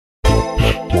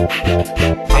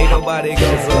Ain't nobody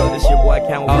goes this your boy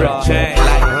Count Real Chain.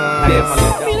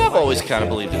 I've always kind of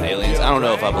believed in aliens. I don't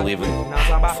know if I believe in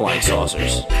flying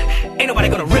saucers. Ain't nobody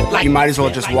gonna rip like You might as well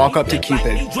just walk up to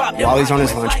Cupid while he's on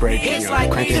his lunch break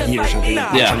and, crank his heat or something and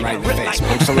punch him right in the face.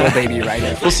 Punch the little baby right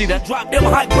in. We'll see that.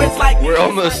 We're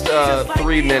almost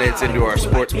 3 minutes into our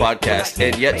sports podcast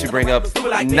and yet to bring up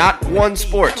not one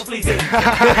sport.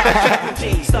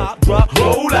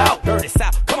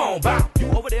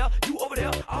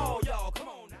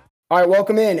 All right,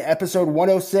 welcome in episode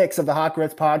 106 of the Hot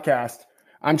Grits podcast.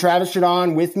 I'm Travis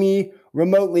Shadon. With me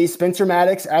remotely, Spencer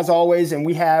Maddox, as always, and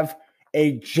we have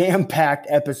a jam-packed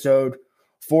episode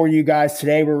for you guys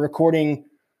today. We're recording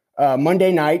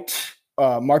Monday night,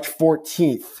 March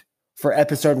 14th for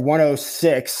episode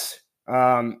 106.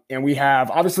 And we have,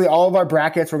 obviously, all of our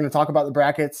brackets. We're going to talk about the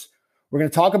brackets. We're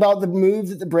going to talk about the moves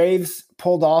that the Braves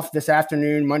pulled off this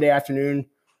afternoon, Monday afternoon,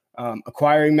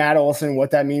 acquiring Matt Olson,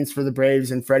 what that means for the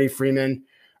Braves and Freddie Freeman.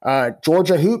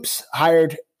 Georgia Hoops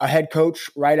hired a head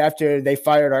coach right after they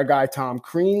fired our guy, Tom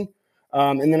Crean.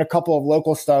 And then a couple of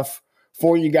local stuff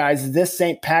for you guys this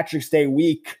St. Patrick's Day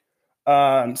week.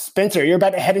 Spencer, you're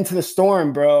about to head into the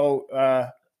storm, bro.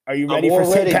 Are you ready for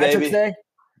St. Patrick's Day?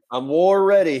 I'm war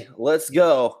ready. Let's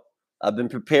go. I've been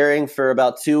preparing for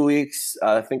about 2 weeks.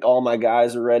 I think all my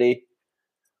guys are ready.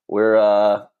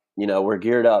 We're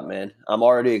geared up, man. I'm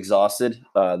already exhausted.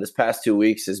 This past 2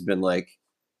 weeks has been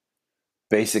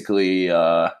basically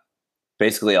a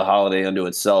holiday unto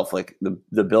itself. Like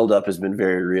the buildup has been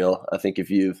very real. I think if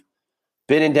you've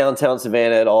been in downtown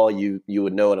Savannah at all, you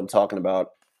would know what I'm talking about.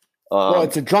 Well,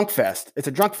 it's a drunk fest. It's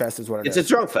a drunk fest is what it is. It's a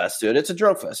drunk fest, dude. It's a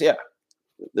drunk fest, yeah.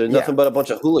 There's nothing but a bunch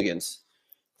of hooligans.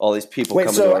 All these people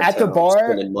coming to our at the town, bar,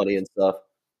 spending money and stuff.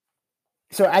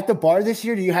 So at the bar this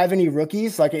year, do you have any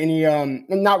rookies? Like any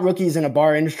not rookies in a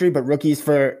bar industry, but rookies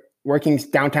for working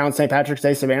downtown St. Patrick's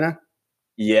Day, Savannah?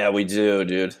 Yeah, we do,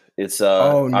 dude. It's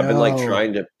no. I've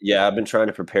been trying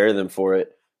to prepare them for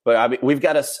it. But I mean, we've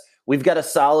got a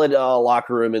solid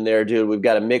locker room in there, dude. We've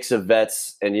got a mix of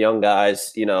vets and young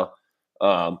guys.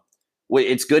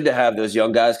 It's good to have those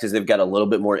young guys because they've got a little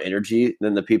bit more energy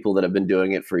than the people that have been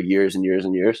doing it for years and years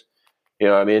and years. You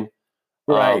know what I mean?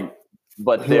 Right.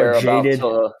 But they're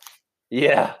they're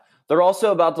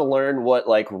also about to learn what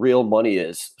real money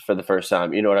is for the first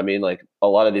time. You know what I mean? Like a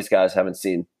lot of these guys haven't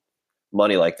seen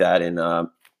money like that, and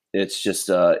it's just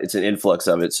it's an influx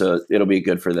of it. So it'll be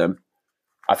good for them.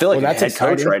 I feel like that's a head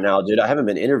coach right now, dude. I haven't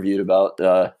been interviewed about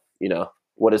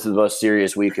what is the most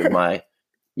serious week of my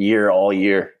all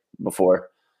year before.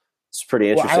 It's pretty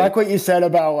interesting. Well, I like what you said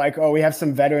about we have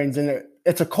some veterans in it.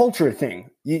 It's a culture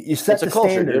thing. You set the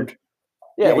standard. Dude.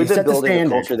 Yeah, we've been building a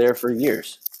culture there for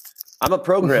years. I'm a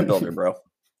program builder, bro.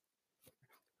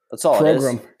 That's all it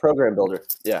is. Program builder.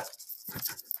 Yeah.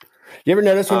 You ever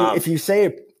notice if you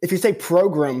say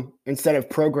program instead of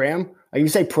program, you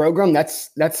say program,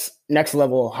 that's next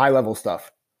level, high level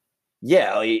stuff.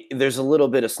 Yeah, there's a little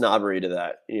bit of snobbery to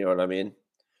that. You know what I mean?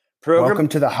 Program. Welcome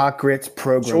to the Hot Grits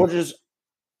program.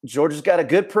 Georgia's got a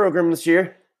good program this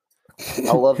year.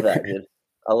 I love that, dude.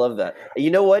 I love that. You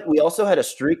know what? We also had a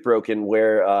streak broken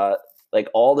where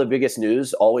all the biggest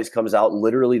news always comes out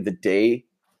literally the day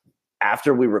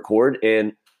after we record.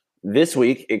 And this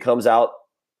week it comes out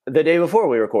the day before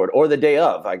we record, or the day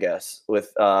of, I guess,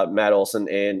 with Matt Olson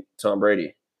and Tom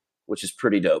Brady, which is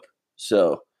pretty dope.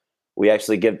 So we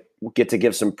actually get to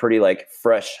give some pretty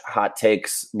fresh hot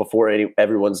takes before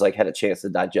everyone's had a chance to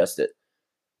digest it.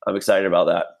 I'm excited about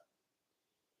that.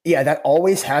 Yeah, that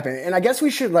always happens. And I guess we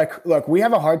should look, we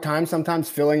have a hard time sometimes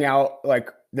filling out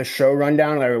the show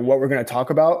rundown, what we're going to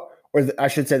talk about, or I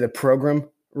should say the program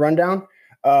rundown.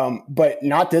 But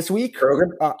not this week.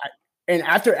 Program. And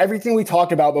after everything we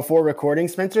talked about before recording,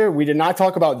 Spencer, we did not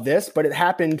talk about this, but it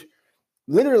happened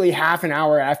literally half an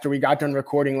hour after we got done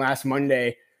recording last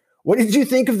Monday. What did you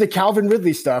think of the Calvin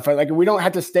Ridley stuff? We don't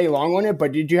have to stay long on it,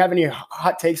 but did you have any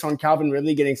hot takes on Calvin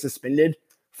Ridley getting suspended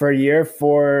for a year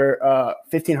for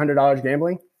 $1,500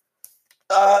 gambling?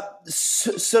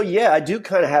 So yeah, I do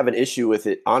kind of have an issue with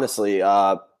it, honestly.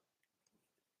 When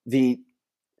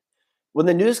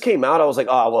the news came out, I was like,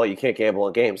 oh, well, you can't gamble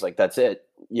on games. That's it.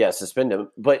 Yeah, suspend him.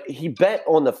 But he bet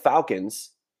on the Falcons.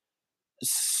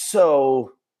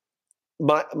 So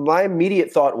my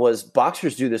immediate thought was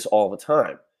boxers do this all the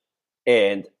time.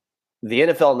 And the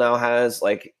NFL now has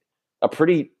a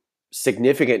pretty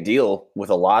significant deal with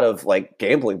a lot of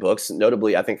gambling books,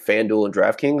 notably I think FanDuel and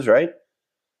DraftKings, right?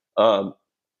 Or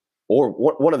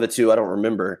one of the two, I don't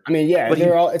remember. I mean, yeah, but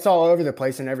it's all over the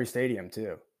place in every stadium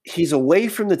too. He's away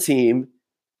from the team.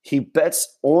 He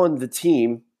bets on the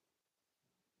team.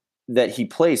 that he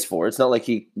plays for. It's not like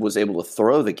he was able to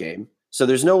throw the game. So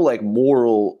there's no like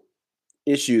moral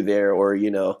issue there or,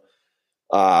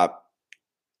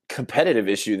 competitive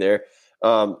issue there.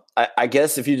 I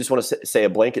guess if you just want to say a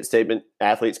blanket statement,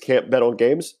 athletes can't bet on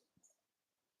games,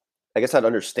 I guess I'd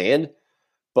understand.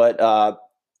 But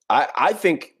I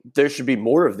think there should be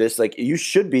more of this. Like, you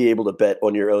should be able to bet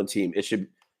on your own team.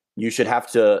 You should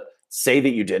have to say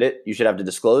that you did it. You should have to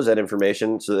disclose that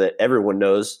information so that everyone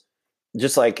knows.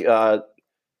 Just like, if a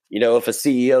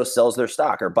CEO sells their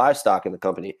stock or buys stock in the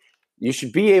company, you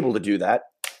should be able to do that.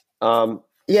 But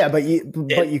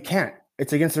you can't.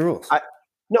 It's against the rules.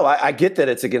 I get that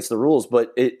it's against the rules,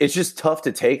 but it's just tough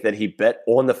to take that he bet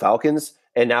on the Falcons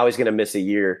and now he's going to miss a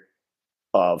year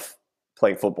of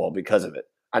playing football because of it.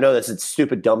 I know that's a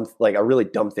stupid, dumb, like a really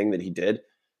dumb thing that he did,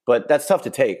 but that's tough to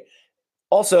take.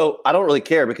 Also, I don't really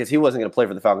care because he wasn't going to play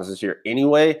for the Falcons this year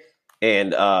anyway.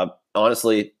 And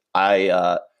honestly,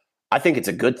 I think it's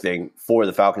a good thing for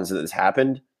the Falcons that this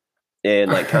happened in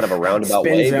like kind of a roundabout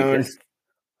way. Because,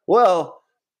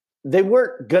 they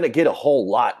weren't going to get a whole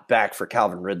lot back for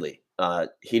Calvin Ridley.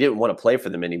 He didn't want to play for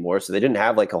them anymore, so they didn't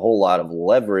have like a whole lot of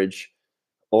leverage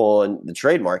on the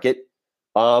trade market.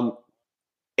 And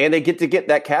they get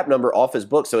that cap number off his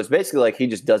book. So it's basically like he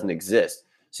just doesn't exist.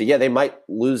 So yeah, they might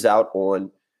lose out on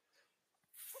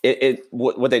it.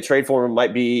 What they trade for him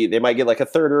might be, they might get like a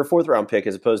third or a fourth round pick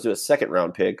as opposed to a second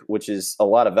round pick, which is a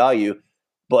lot of value.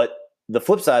 But the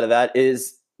flip side of that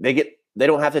is they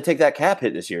don't have to take that cap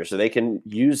hit this year. So they can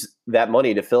use that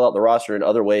money to fill out the roster in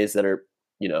other ways that are,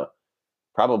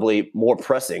 probably more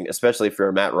pressing, especially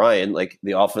for Matt Ryan, like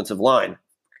the offensive line,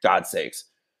 for God's sakes.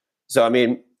 So, I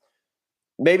mean,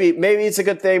 maybe it's a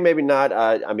good thing, maybe not.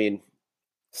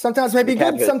 Sometimes maybe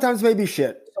good, sometimes maybe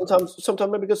shit.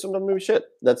 Sometimes maybe good, sometimes maybe shit.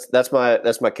 That's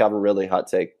my Calvin Ridley hot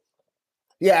take.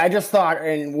 Yeah, I just thought,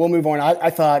 and we'll move on.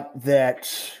 I thought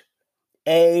that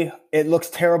it looks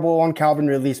terrible on Calvin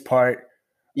Ridley's part.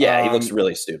 Yeah, he looks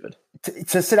really stupid.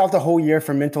 To sit out the whole year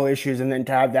for mental issues and then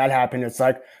to have that happen, it's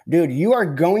like, dude, you are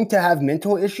going to have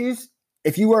mental issues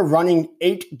if you are running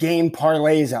 8-game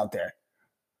parlays out there.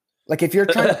 Like, if you're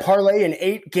trying to parlay an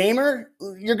 8-gamer,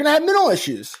 you're going to have mental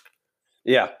issues.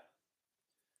 Yeah.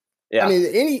 I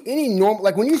mean, any normal,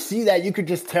 like when you see that, you could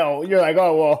just tell. You're like,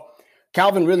 oh, well,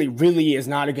 Calvin really is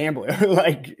not a gambler.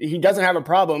 Like, he doesn't have a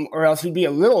problem, or else he'd be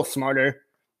a little smarter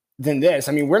than this.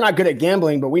 I mean, we're not good at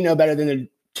gambling, but we know better than to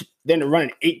run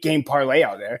an 8-game parlay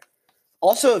out there.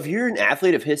 Also, if you're an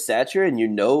athlete of his stature and you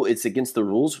know it's against the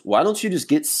rules, why don't you just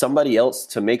get somebody else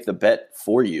to make the bet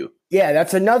for you? Yeah,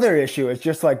 that's another issue. It's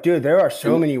just like, dude, there are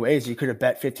so many ways you could have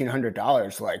bet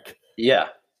 $1,500, like,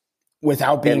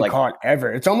 without being caught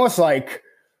ever. It's almost like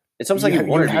you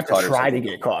have to try to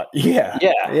get caught. Yeah.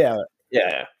 I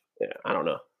don't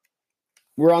know.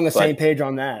 We're on the same page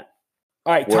on that.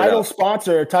 All right, title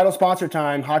sponsor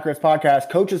time, Hot Grits Podcast,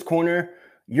 Coach's Corner,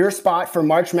 your spot for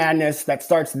March Madness that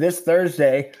starts this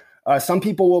Thursday. Some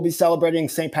people will be celebrating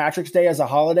St. Patrick's Day as a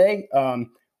holiday.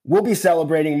 We'll be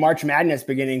celebrating March Madness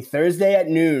beginning Thursday at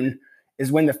noon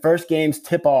is when the first games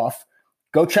tip off.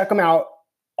 Go check them out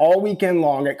all weekend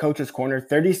long at Coach's Corner,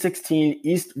 3016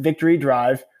 East Victory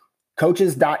Drive,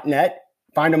 coaches.net.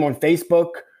 Find them on Facebook,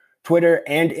 Twitter,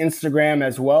 and Instagram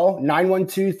as well.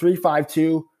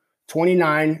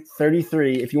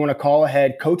 912-352-2933 if you want to call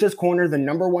ahead. Coach's Corner, the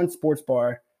 #1 sports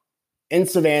bar in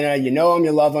Savannah. You know them,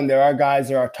 you love them. They're our guys.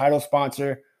 They're our title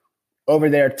sponsor over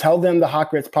there. Tell them the Hot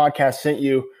Grits Podcast sent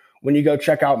you when you go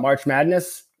check out March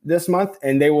Madness this month,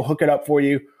 and they will hook it up for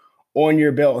you on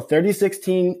your bill.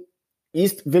 3016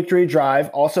 East Victory Drive.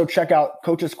 Also check out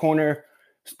Coach's Corner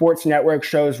Sports Network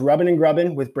shows Rubbin' and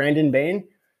Grubbin' with Brandon Bain.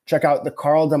 Check out the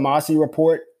Carl DeMasi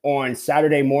Report on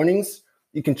Saturday mornings.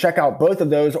 You can check out both of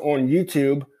those on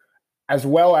YouTube as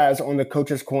well as on the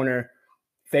Coach's Corner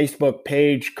Facebook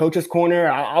page. Coach's Corner,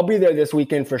 I'll be there this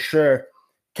weekend for sure,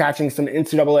 catching some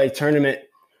NCAA tournament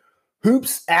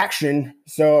hoops action.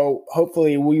 So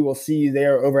hopefully we will see you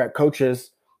there over at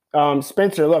Coach's.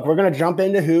 Spencer, look, we're going to jump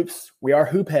into hoops. We are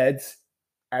hoop heads,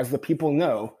 as the people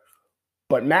know.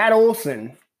 But Matt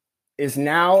Olson is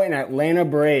now an Atlanta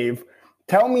Brave.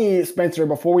 Tell me, Spencer,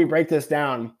 before we break this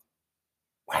down,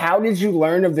 how did you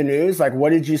learn of the news? Like,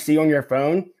 what did you see on your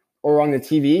phone or on the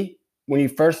TV when you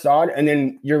first saw it? And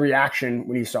then your reaction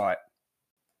when you saw it?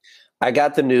 I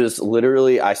got the news.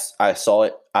 Literally, I saw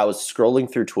it. I was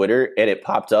scrolling through Twitter and it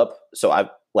popped up. So I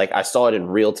saw it in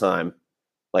real time.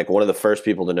 Like, one of the first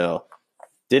people to know.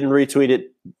 Didn't retweet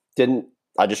it.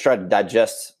 I just tried to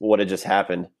digest what had just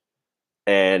happened.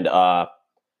 And my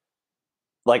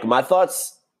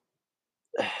thoughts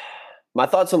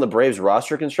on the Braves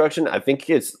roster construction, I think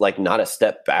it's like not a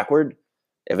step backward.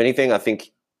 If anything, I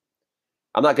think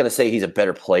I'm not going to say he's a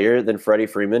better player than Freddie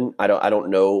Freeman. I don't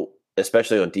know,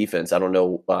 especially on defense. I don't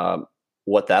know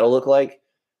what that'll look like.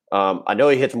 I know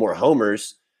he hits more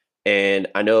homers, and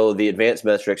I know the advanced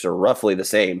metrics are roughly the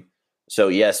same. So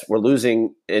yes, we're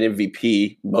losing an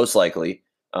MVP most likely.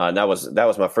 That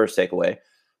was my first takeaway.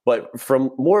 But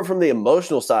from the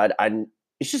emotional side,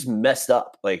 it's just messed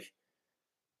up. Like,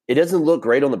 it doesn't look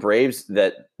great on the Braves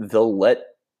that they'll let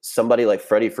somebody like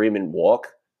Freddie Freeman walk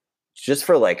just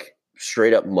for like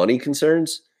straight up money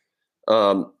concerns.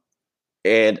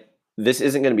 And this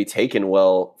isn't going to be taken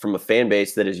well from a fan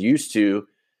base that is used to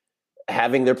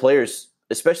having their players,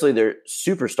 especially their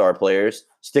superstar players,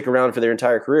 stick around for their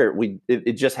entire career.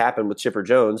 It just happened with Chipper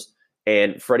Jones,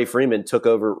 and Freddie Freeman took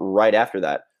over right after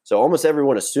that. So almost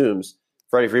everyone assumes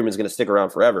Freddie Freeman's going to stick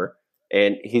around forever,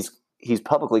 and he's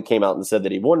publicly came out and said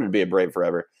that he wanted to be a Brave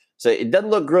forever. So it doesn't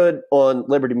look good on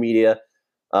Liberty Media,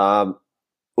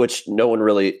 which no one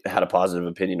really had a positive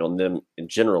opinion on them in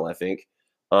general, I think.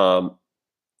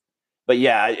 But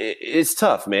yeah, it's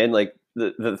tough, man. Like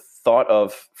the thought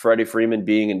of Freddie Freeman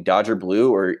being in Dodger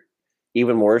blue, or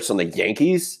even worse on the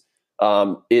Yankees,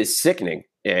 is sickening.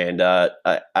 And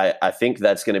I think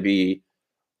that's going to be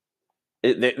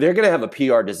they're going to have a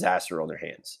PR disaster on their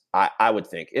hands. I would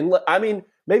think. And I mean,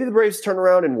 maybe the Braves turn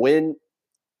around and win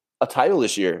a title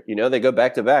this year. You know, they go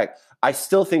back to back. I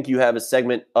still think you have a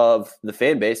segment of the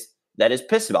fan base that is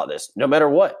pissed about this, no matter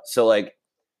what. So like,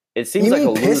 it seems you like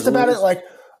mean pissed about it. Like,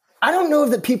 I don't know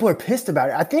that people are pissed about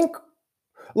it. I think,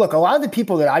 look, a lot of the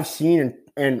people that I've seen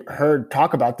and heard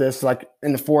talk about this, like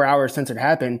in the 4 hours since it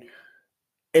happened,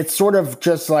 it's sort of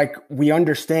just like, we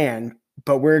understand,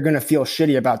 but we're going to feel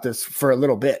shitty about this for a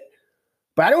little bit.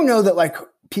 But I don't know that like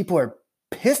people are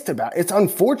pissed about it. It's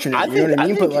unfortunate. You know what I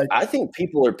mean? I think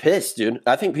people are pissed, dude.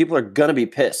 I think people are going to be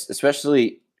pissed,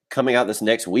 especially coming out this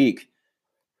next week.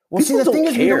 Well, see, the thing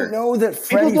is, we don't know that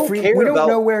Freddie Freeman, we don't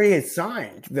know where he is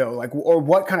signed, though, like, or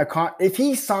what kind of if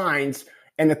he signs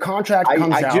and the contract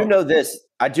comes out. I do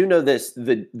know this.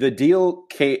 The deal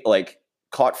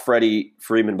caught Freddie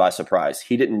Freeman by surprise.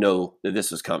 He didn't know that this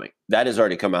was coming. That has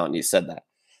already come out, and he said that.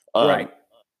 Right.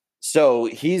 So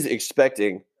he's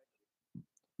expecting.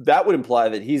 That would imply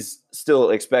that he's still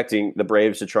expecting the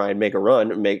Braves to try and make a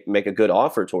run, make a good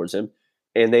offer towards him,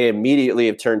 and they immediately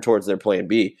have turned towards their plan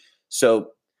B. So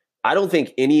I don't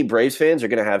think any Braves fans are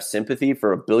going to have sympathy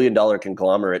for $1 billion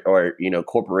conglomerate or,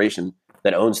 corporation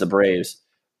that owns the Braves,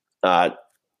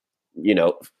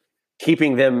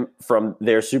 keeping them from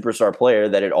their superstar player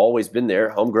that had always been there,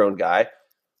 homegrown guy,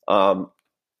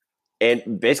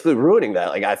 and basically ruining that.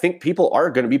 Like, I think people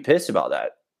are going to be pissed about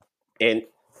that. And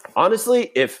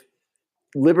honestly, if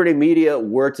Liberty Media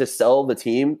were to sell the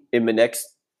team in the next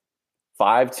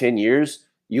 5-10 years,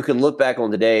 you can look back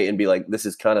on the day and be like, this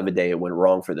is kind of a day it went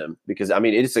wrong for them. Because, I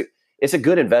mean, it's a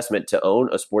good investment to own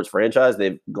a sports franchise.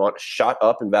 They've shot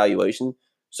up in valuation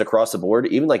just across the board,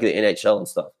 even like the NHL and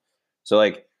stuff. So,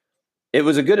 like, it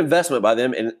was a good investment by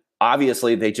them. And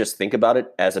obviously, they just think about it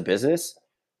as a business.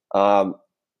 But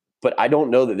I don't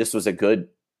know that this was a good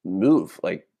move.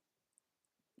 Like,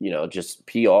 just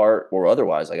PR or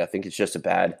otherwise. Like, I think it's just a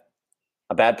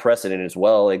bad precedent as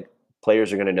well. Like,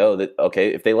 players are going to know that,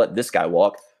 okay, if they let this guy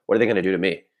walk, what are they going to do to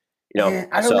me?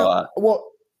 I don't know. Well,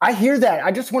 I hear that.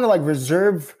 I just want to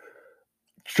reserve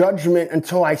judgment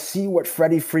until I see what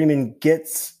Freddie Freeman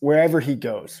gets wherever he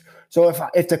goes. So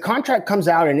if the contract comes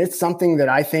out and it's something that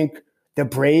I think the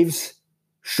Braves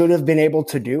should have been able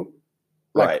to do,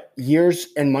 right, years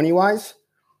and money wise,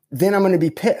 then I'm going to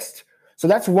be pissed. So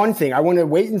that's one thing. I want to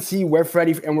wait and see where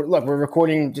Freddie, and we're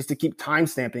recording just to keep time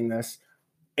stamping this,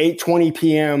 8:20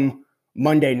 p.m.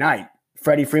 Monday night.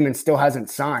 Freddie Freeman still hasn't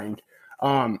signed.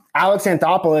 Alex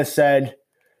Anthopoulos said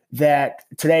that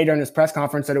today during his press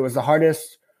conference that it was the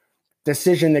hardest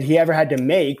decision that he ever had to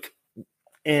make.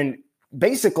 And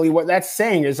basically what that's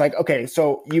saying is like, okay,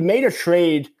 so you made a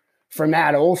trade for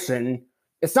Matt Olson.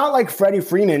 It's not like Freddie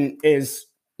Freeman is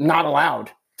not allowed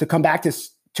to come back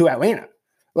to Atlanta.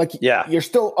 Like, yeah, you're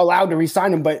still allowed to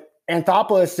re-sign him. But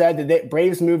Anthopoulos said that the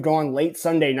Braves moved on late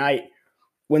Sunday night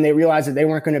when they realized that they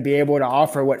weren't going to be able to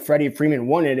offer what Freddie Freeman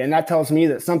wanted. And that tells me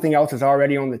that something else is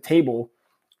already on the table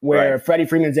where right, Freddie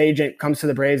Freeman's agent comes to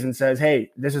the Braves and says,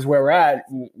 hey, this is where we're at.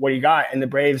 What do you got? And the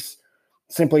Braves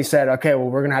simply said, okay, well,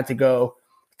 we're going to have to go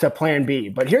to plan B.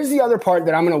 But here's the other part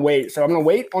that I'm going to wait. So I'm going to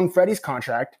wait on Freddie's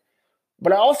contract,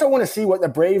 but I also want to see what the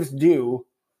Braves do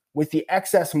with the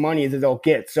excess money that they'll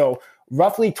get. So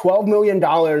roughly $12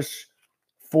 million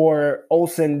for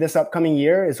Olson this upcoming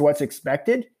year is what's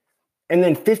expected. And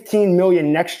then $15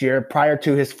 million next year prior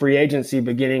to his free agency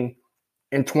beginning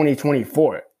in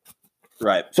 2024.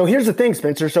 Right. So here's the thing,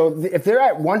 Spencer. So if they're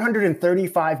at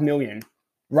 135 million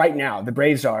right now, the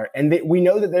Braves are, and we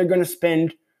know that they're going to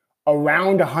spend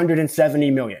around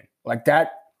 170 million. Like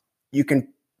that, you can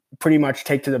pretty much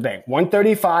take to the bank.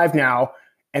 135 now,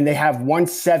 and they have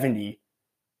 170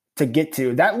 to get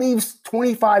to. That leaves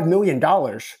 $25 million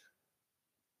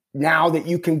now that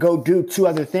you can go do two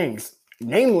other things,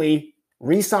 namely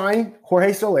re-sign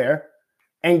Jorge Soler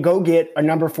and go get a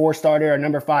number 4 starter, a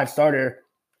number 5 starter,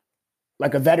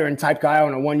 like a veteran type guy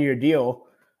on a 1-year deal.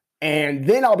 And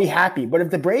then I'll be happy. But if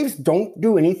the Braves don't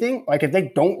do anything, like if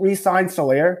they don't re-sign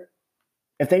Soler,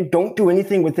 if they don't do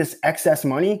anything with this excess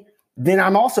money, then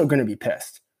I'm also going to be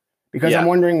pissed because I'm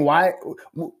wondering why,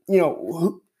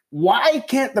 why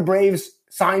can't the Braves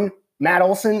sign Matt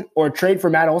Olson or trade for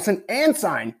Matt Olson and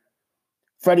sign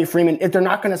Freddie Freeman if they're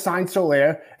not going to sign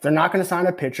Soler, if they're not going to sign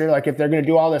a pitcher, like if they're going to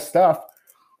do all this stuff.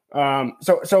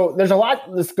 So there's a lot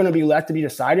that's going to be left to be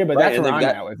decided, but that's where I'm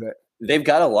at with it. They've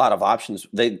got a lot of options.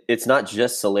 It's not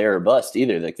just Soler or bust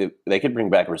either. They could bring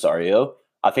back Rosario.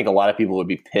 I think a lot of people would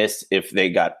be pissed if they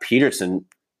got Peterson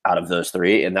out of those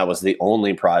 3, and that was the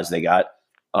only prize they got.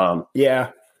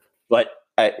 But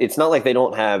it's not like they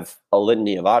don't have a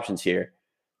litany of options here.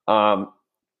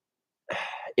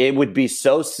 It would be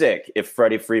so sick if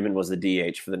Freddie Freeman was the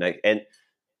DH for the next. And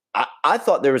I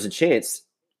thought there was a chance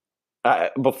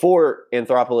before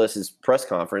Anthopoulos' press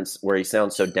conference where he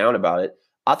sounds so down about it.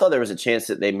 I thought there was a chance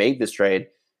that they made this trade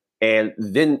and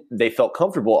then they felt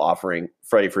comfortable offering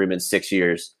Freddie Freeman 6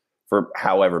 years for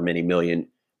however many million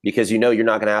because you're not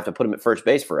going to have to put him at first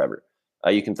base forever.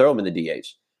 You can throw him in the DH.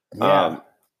 Yeah.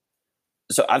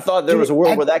 So I thought there was a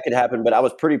world where that could happen, but I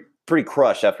was pretty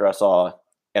crushed after I saw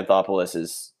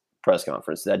Anthopoulos' press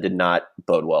conference. That did not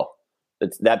bode well.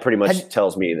 That pretty much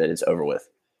tells me that it's over with.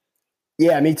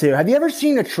 Yeah, me too. Have you ever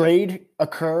seen a trade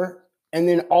occur and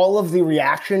then all of the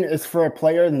reaction is for a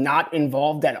player not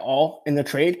involved at all in the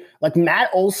trade? Like Matt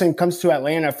Olson comes to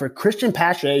Atlanta for Christian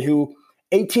Pache, who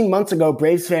 18 months ago,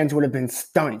 Braves fans would have been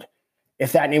stunned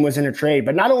if that name was in a trade.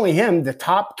 But not only him, the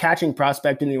top catching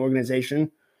prospect in the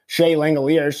organization, Shea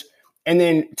Langoliers, and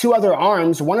then 2 other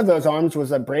arms. One of those arms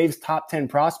was a Braves top 10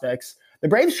 prospects. The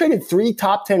Braves traded 3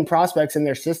 top 10 prospects in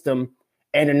their system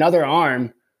and another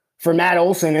arm for Matt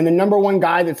Olson. And the number 1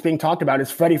 guy that's being talked about is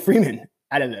Freddie Freeman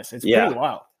out of this. It's pretty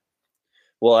wild.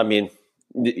 Well, I mean,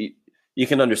 you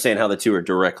can understand how the two are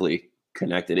directly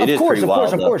connected. It is pretty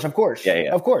wild. Of course.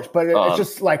 Yeah. Of course. But it's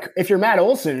just like, if you're Matt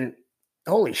Olson,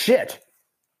 holy shit.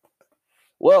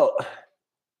 Well,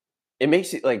 it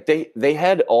makes it like they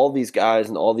had all these guys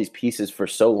and all these pieces for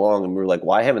so long, and we were like,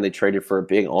 why haven't they traded for a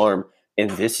big arm? And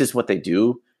this is what they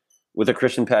do with a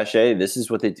Christian Pache. This is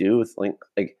what they do with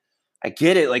like I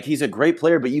get it, like he's a great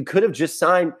player, but you could have just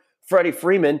signed Freddie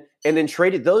Freeman and then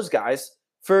traded those guys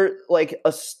for like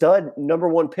a stud number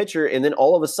 1 pitcher, and then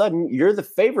all of a sudden you're the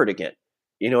favorite again.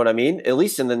 You know what I mean? At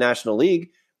least in the National League,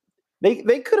 they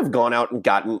could have gone out and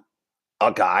gotten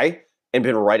a guy and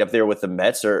been right up there with the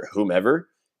Mets or whomever.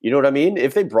 You know what I mean?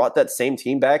 If they brought that same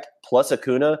team back plus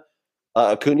Acuna.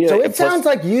 So it sounds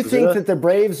like you think that the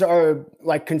Braves are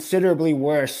like considerably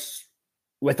worse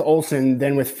with Olson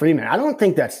than with Freeman. I don't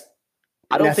think that's.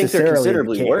 I don't think they're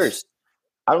considerably worse.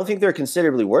 I don't think they're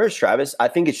considerably worse, Travis. I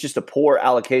think it's just a poor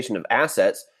allocation of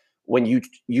assets when you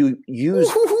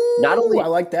use not only. I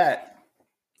like that.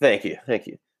 Thank you.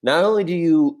 Not only do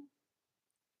you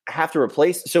have to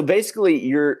replace, so basically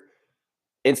you're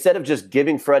instead of just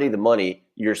giving Freddie the money,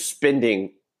 you're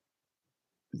spending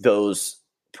those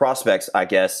prospects, I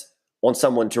guess, on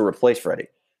someone to replace Freddie.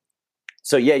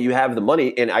 So yeah, you have the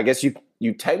money, and I guess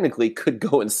you technically could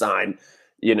go and sign,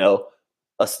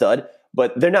 a stud,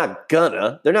 but they're not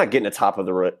getting a top of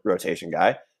the rotation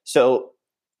guy. So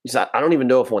I don't even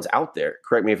know if one's out there.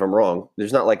 Correct me if I'm wrong.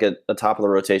 There's not like a top of the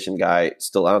rotation guy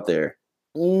still out there.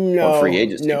 No, on free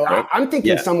agency. No, right? I'm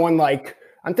thinking someone like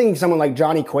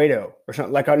Johnny Cueto or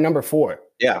something, like a number 4.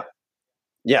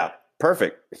 Yeah,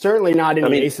 perfect. Certainly not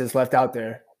any aces left out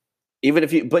there. Even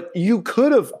if but you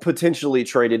could have potentially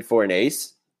traded for an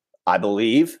ace, I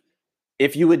believe,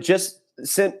 if you had just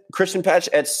sent Christian Patch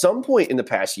at some point in the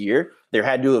past year. There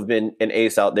had to have been an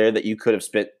ace out there that you could have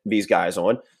spent these guys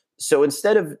on. So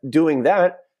instead of doing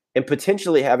that and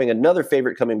potentially having another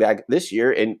favorite coming back this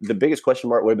year, and the biggest question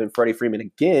mark would have been Freddie Freeman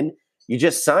again, you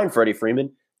just signed Freddie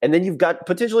Freeman, and then you've got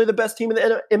potentially the best team in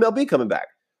the MLB coming back.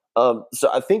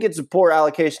 So I think it's a poor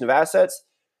allocation of assets,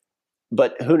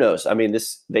 but who knows? I mean,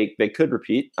 they could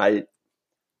repeat. I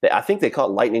think they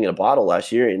caught lightning in a bottle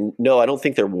last year, and no, I don't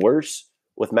think they're worse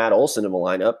with Matt Olson in the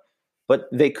lineup, but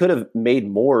they could have made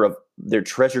more of their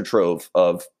treasure trove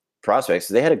of prospects.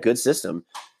 They had a good system,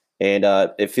 and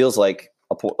it feels like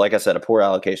like I said, a poor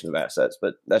allocation of assets.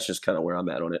 But that's just kind of where I'm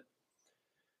at on it.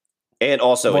 And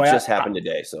also, it just happened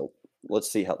today, so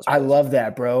let's see how this. I love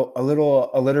that, bro. A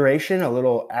little alliteration, a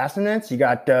little assonance. You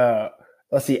got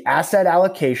let's see, asset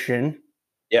allocation.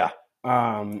 Yeah.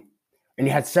 And you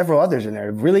had several others in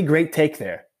there. Really great take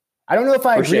there. I don't know if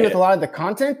I agree with a lot of the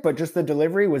content, but just the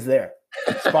delivery was there.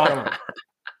 Spot on.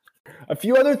 A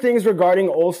few other things regarding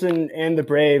Olson and the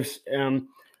Braves, and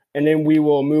then we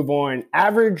will move on.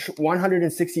 Average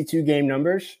 162 game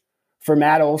numbers for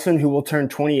Matt Olson, who will turn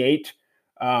 28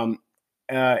 in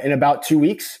about 2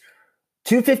 weeks.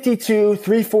 252,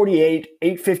 348,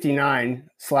 859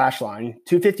 slash line.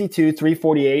 252,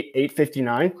 348,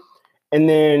 859. And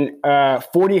then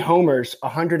 40 homers,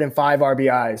 105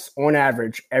 RBIs on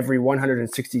average every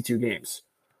 162 games.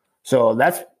 So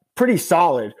that's pretty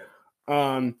solid.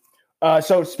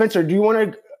 So Spencer, do you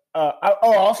want to? I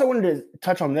also wanted to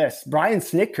touch on this. Brian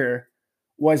Snitker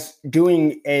was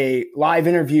doing a live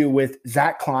interview with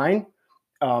Zach Klein,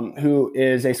 who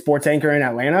is a sports anchor in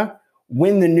Atlanta,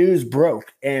 when the news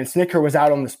broke. And Snitker was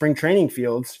out on the spring training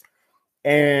fields,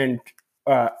 and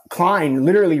Klein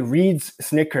literally reads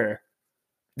Snitker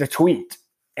the tweet,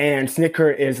 and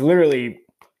Snitker is literally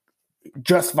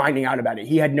just finding out about it.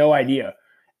 He had no idea.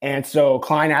 And so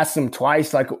Klein asked him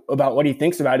twice, like, about what he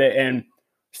thinks about it. And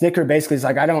Snitker basically is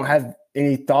like, I don't have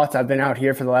any thoughts. I've been out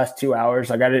here for the last 2 hours.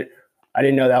 Like, I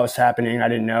didn't know that was happening. I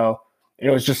didn't know. And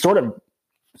it was just sort of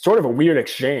a weird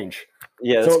exchange.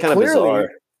 Yeah, that's kind of bizarre.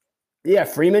 Yeah,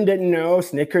 Freeman didn't know.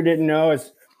 Snitker didn't know.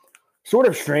 It's sort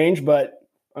of strange, but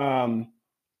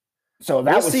so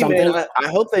that was something. Man. I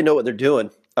hope they know what they're doing.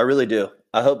 I really do.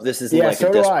 I hope this isn't like a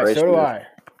desperation. So do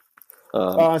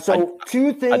I. So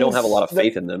two things. I don't have a lot of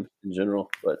faith in them in general,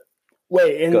 but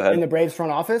wait, in the Braves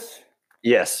front office?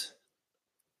 Yes.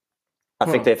 I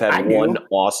think they've had one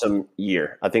awesome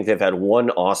year. I think they've had one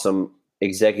awesome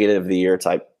executive of the year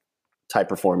type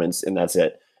performance, and that's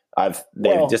it.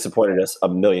 They've disappointed us a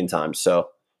million times. So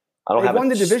I don't have. They won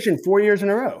the division 4 years in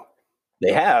a row.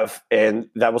 They have, and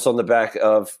that was on the back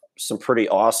of some pretty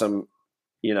awesome,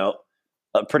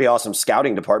 a pretty awesome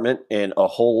scouting department and a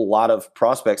whole lot of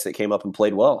prospects that came up and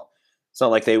played well. It's not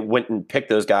like they went and picked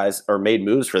those guys or made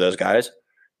moves for those guys.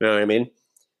 You know what I mean?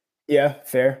 Yeah,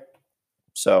 fair.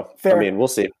 So, I mean, we'll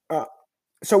see.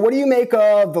 So what do you make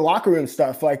of the locker room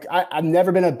stuff? Like, I've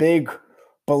never been a big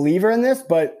believer in this,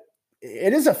 but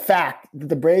it is a fact that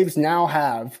the Braves now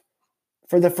have,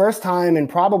 for the first time in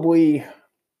probably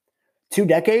 2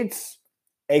 decades,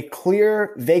 a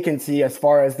clear vacancy as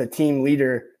far as the team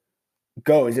leader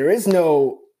goes. There is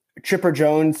no Chipper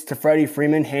Jones to Freddie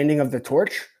Freeman handing of the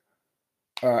torch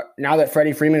now that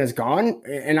Freddie Freeman is gone.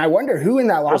 And I wonder who in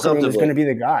that locker room is going to be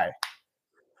the guy.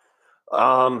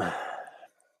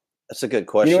 That's a good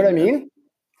question. You know what I mean?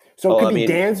 So it could be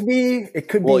Dansby. It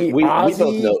could be Ozzie. We both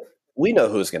know. We know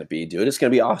who it's going to be, dude. It's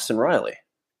going to be Austin Riley.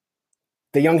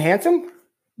 The young handsome?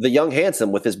 The young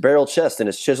handsome with his barrel chest and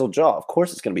his chiseled jaw. Of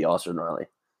course it's going to be Austin Riley.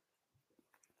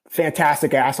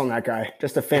 Fantastic ass on that guy.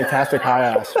 Just a fantastic high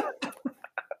ass.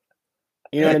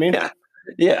 You know what I mean?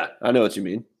 Yeah, I know what you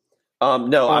mean.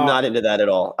 No, I'm not into that at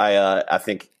all. I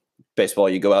think baseball,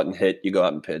 you go out and hit, you go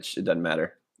out and pitch. It doesn't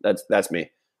matter. That's me.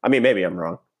 I mean, maybe I'm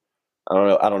wrong. I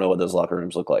don't know what those locker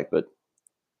rooms look like, but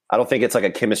I don't think it's like a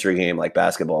chemistry game like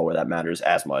basketball where that matters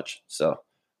as much. So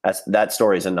that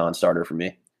story is a non-starter for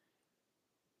me.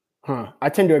 I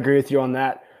tend to agree with you on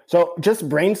that. So just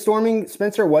brainstorming,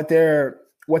 Spencer, what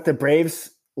the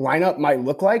Braves lineup might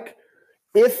look like.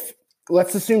 If,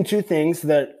 let's assume 2 things,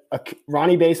 that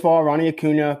Ronnie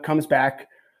Acuna comes back,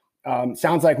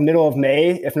 sounds like middle of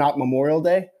May, if not Memorial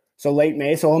Day. So late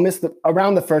May. So he'll miss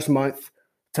around the first month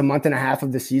to month and a half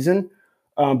of the season.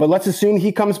 But let's assume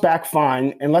he comes back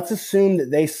fine. And let's assume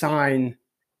that they sign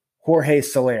Jorge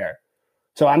Soler.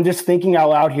 So I'm just thinking out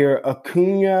loud here.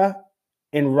 Acuna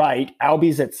in right,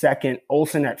 Albies at second,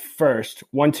 Olson at first,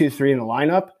 1, 2, 3 in the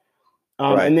lineup.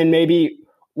 Right. And then maybe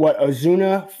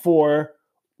Ozuna 4,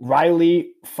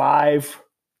 Riley 5,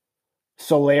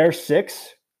 Soler 6.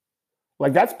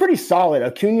 Like, that's pretty solid.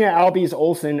 Acuna, Albies,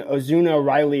 Olson, Ozuna,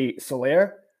 Riley,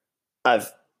 Soler.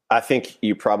 I think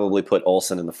you probably put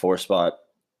Olson in the 4 spot.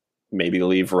 Maybe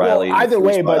leave Riley. Well, either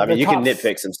way, spot. but I mean, you can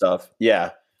nitpick some stuff.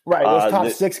 Yeah, right. Those top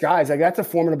 6 guys, like, that's a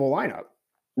formidable lineup.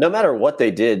 No matter what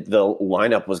they did, the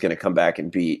lineup was going to come back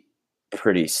and be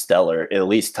pretty stellar, at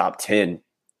least top 10.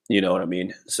 You know what I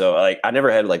mean? So, like, I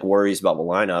never had like worries about the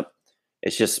lineup.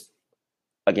 It's just,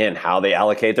 again, how they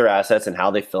allocate their assets and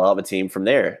how they fill out the team from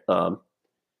there. And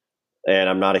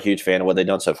I'm not a huge fan of what they've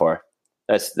done so far.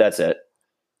 That's it.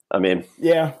 I mean,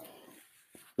 yeah.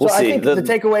 We'll see. I think the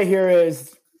takeaway here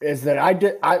is that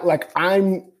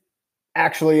I'm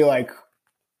actually like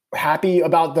happy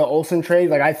about the Olson trade.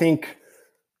 Like I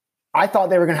thought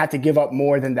they were going to have to give up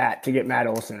more than that to get Matt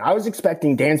Olson. I was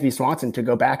expecting Dansby Swanson to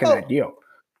go back in that deal.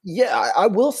 Yeah, I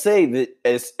will say that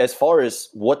as far as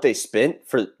what they spent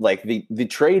for like the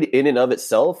trade in and of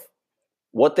itself,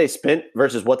 what they spent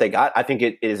versus what they got, I think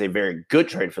it is a very good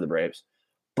trade for the Braves.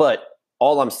 But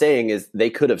all I'm saying is they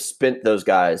could have spent those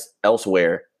guys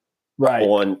elsewhere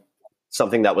on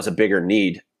something that was a bigger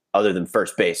need other than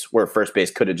first base, where first base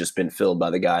could have just been filled by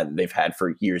the guy that they've had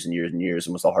for years and years and years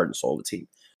and was the heart and soul of the team.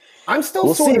 I'm still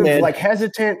like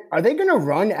hesitant. Are they going to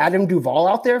run Adam Duvall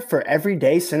out there for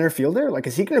everyday center fielder? Like,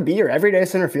 is he going to be your everyday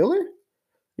center fielder?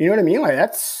 You know what I mean? Like,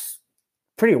 that's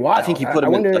pretty wild. I think you put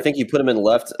him in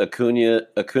left,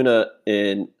 Acuna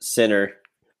in center.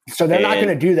 So they're not going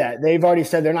to do that. They've already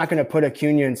said they're not going to put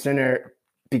Acuna in center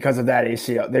because of that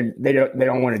ACL. They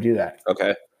don't want to do that.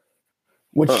 Okay.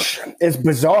 Which is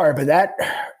bizarre, but that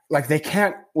like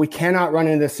we cannot run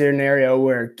into this scenario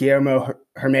where Guillermo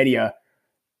Hermedia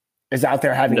is out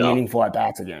there having meaningful at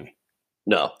bats again.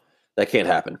 No, that can't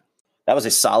happen. That was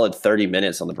a solid 30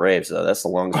 minutes on the Braves, though. That's the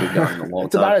longest we've gone in a long time.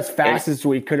 It's about as fast as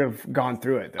we could have gone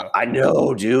through it, though. I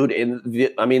know, dude. And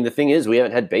the thing is, we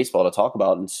haven't had baseball to talk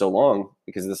about in so long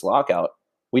because of this lockout.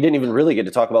 We didn't even really get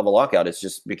to talk about the lockout. It's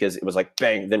just because it was like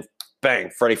bang, then bang,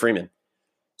 Freddie Freeman.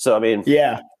 So, I mean,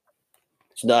 yeah,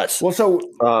 it's nuts. Well, so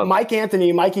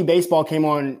Mikey Baseball came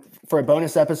on for a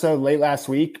bonus episode late last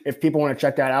week. If people want to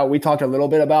check that out, we talked a little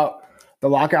bit about the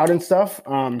lockout and stuff.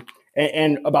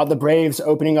 And about the Braves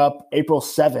opening up April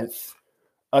 7th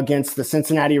against the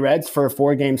Cincinnati Reds for a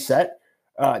 4-game set.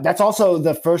 That's also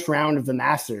the first round of the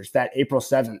Masters, that April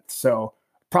 7th. So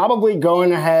probably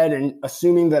going ahead and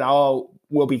assuming that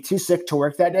will be too sick to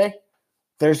work that day,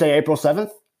 Thursday, April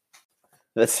 7th.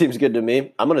 That seems good to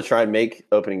me. I'm going to try and make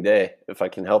opening day if I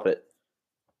can help it.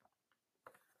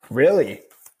 Really?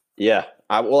 Yeah.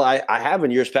 I have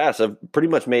in years past. I've pretty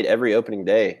much made every opening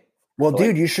day. Well,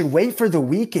 dude, you should wait for the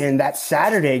weekend. That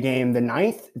Saturday game, the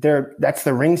 9th, that's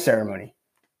the ring ceremony.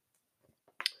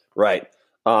 Right.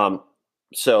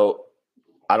 So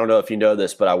I don't know if you know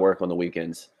this, but I work on the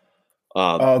weekends.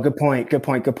 Good point.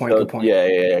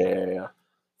 Yeah.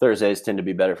 Thursdays tend to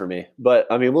be better for me. But,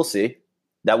 I mean, we'll see.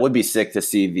 That would be sick to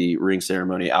see the ring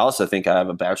ceremony. I also think I have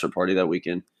a bachelor party that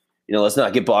weekend. You know, let's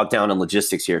not get bogged down in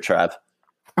logistics here, Trav.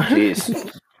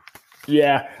 Jeez.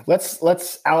 Yeah.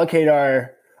 Let's allocate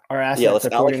our assets. Yeah, let's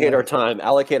allocate our time.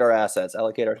 Allocate our assets.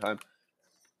 Allocate our time.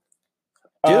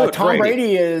 Dude, Tom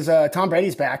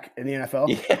Brady's back in the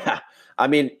NFL. Yeah. I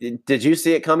mean, did you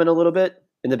see it coming a little bit?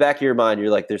 In the back of your mind, you're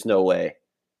like, there's no way.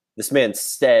 This man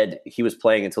said he was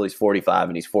playing until he's 45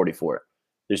 and he's 44.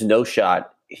 There's no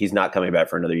shot he's not coming back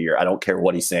for another year. I don't care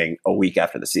what he's saying a week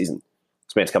after the season.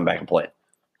 This man's coming back and playing.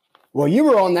 Well, you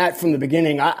were on that from the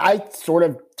beginning. I sort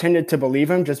of tended to believe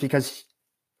him just because,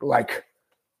 like,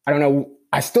 I don't know.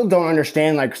 I still don't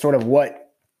understand, like, sort of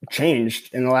what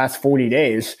changed in the last 40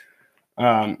 days.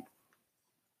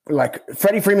 Like,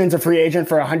 Freddie Freeman's a free agent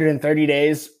for 130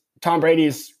 days. Tom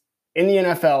Brady's in the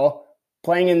NFL,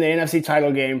 playing in the NFC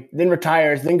title game, then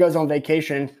retires, then goes on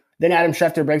vacation. Then Adam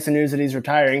Schefter breaks the news that he's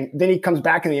retiring. Then he comes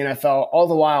back in the NFL. All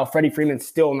the while, Freddie Freeman's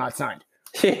still not signed.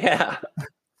 Yeah.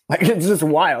 Like, it's just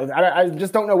wild. I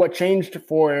just don't know what changed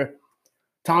for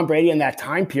Tom Brady in that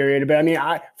time period. But, I mean,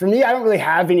 for me, I don't really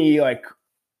have any, like,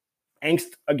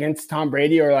 angst against Tom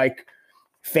Brady or, like,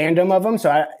 fandom of him.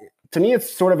 So, to me,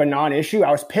 it's sort of a non-issue. I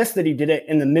was pissed that he did it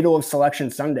in the middle of Selection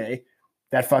Sunday.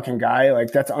 That fucking guy.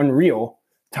 Like, that's unreal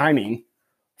timing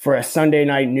for a Sunday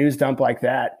night news dump like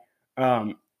that.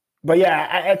 But,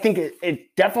 yeah, I think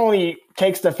it definitely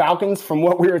takes the Falcons from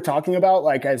what we were talking about,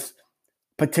 like, as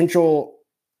potential,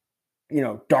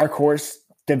 dark horse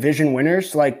division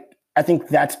winners. Like, I think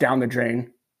that's down the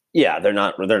drain. Yeah, they're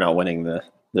not winning the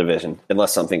division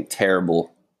unless something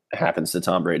terrible happens to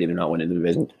Tom Brady. They're not winning the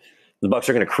division. The Bucs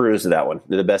are going to cruise to that one.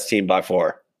 They're the best team by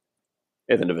far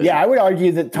in the division. Yeah, I would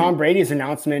argue that Tom Brady's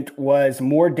announcement was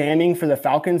more damning for the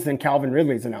Falcons than Calvin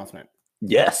Ridley's announcement.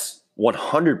 Yes,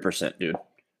 100%, dude.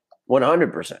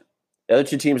 100%. The other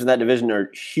two teams in that division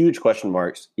are huge question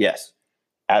marks. Yes,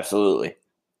 absolutely.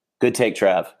 Good take,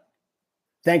 Trav.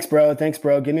 Thanks, bro.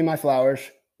 Give me my flowers.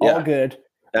 Yeah. All good.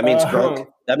 That means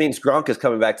Gronk is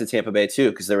coming back to Tampa Bay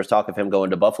too, because there was talk of him going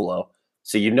to Buffalo.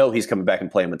 So he's coming back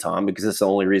and playing with Tom because it's the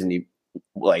only reason he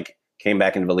came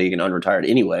back into the league and unretired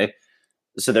anyway.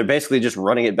 So they're basically just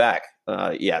running it back.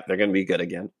 Yeah, they're going to be good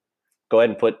again. Go ahead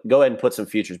and put some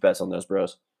futures bets on those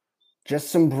bros. Just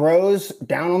some bros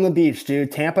down on the beach,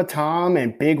 dude. Tampa Tom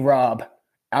and Big Rob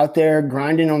out there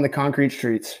grinding on the concrete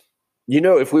streets.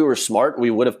 If we were smart,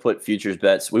 we would have put futures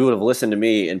bets. We would have listened to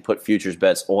me and put futures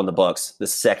bets on the Bucks the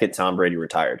second Tom Brady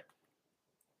retired.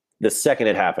 The second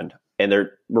it happened, and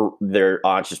their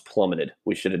odds just plummeted.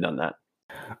 We should have done that.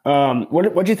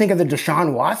 What do you think of the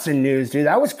Deshaun Watson news, dude?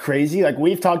 That was crazy. Like,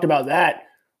 we've talked about that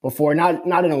before, not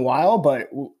in a while, but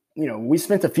we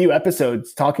spent a few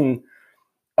episodes talking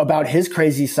about his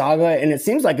crazy saga, and it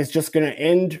seems like it's just going to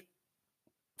end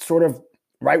sort of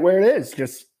right where it is.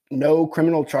 Just no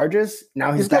criminal charges.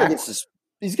 Now he's back.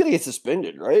 He's going to get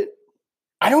suspended, right?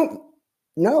 I don't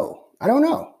know.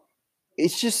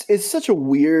 It's such a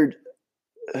weird.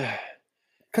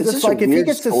 Because it's like if he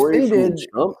gets suspended,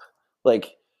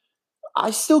 like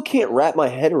I still can't wrap my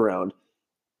head around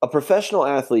a professional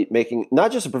athlete making,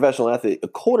 not just a professional athlete, a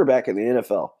quarterback in the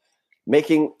NFL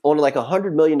making on like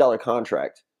 $100 million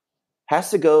contract has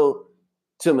to go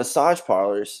to massage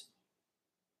parlors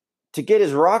to get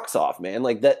his rocks off, man.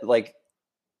 Like that,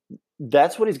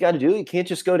 that's what he's got to do. He can't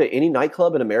just go to any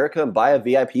nightclub in America and buy a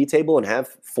VIP table and have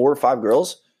 4 or 5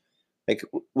 girls. Like,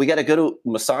 we got to go to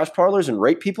massage parlors and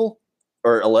rape people,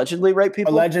 or allegedly rape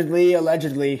people.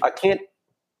 Allegedly. I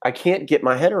can't get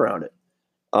my head around it.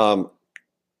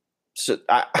 So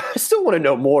I still want to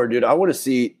know more, dude. I want to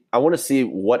see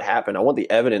what happened. I want the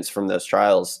evidence from those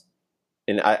trials.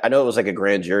 And I know it was like a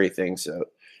grand jury thing, so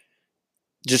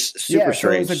just super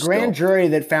strange. So it was a grand jury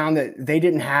that found that they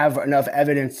didn't have enough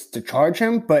evidence to charge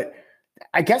him, but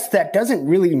I guess that doesn't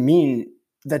really mean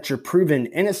that you're proven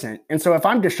innocent. And so if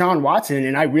I'm Deshaun Watson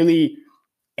and I really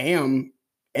am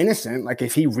innocent, like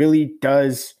if he really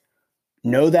does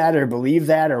know that or believe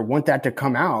that or want that to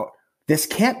come out, this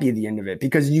can't be the end of it,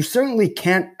 because you certainly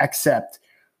can't accept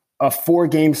a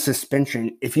 4-game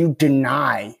suspension if you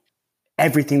deny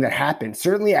everything that happened.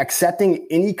 Certainly accepting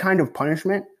any kind of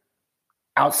punishment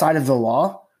outside of the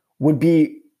law would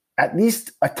be at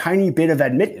least a tiny bit of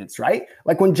admittance, right?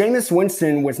 Like when Jameis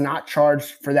Winston was not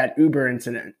charged for that Uber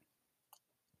incident,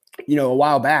 a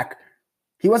while back,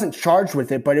 he wasn't charged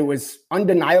with it, but it was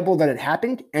undeniable that it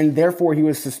happened, and therefore he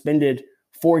was suspended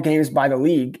 4 games by the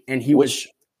league. And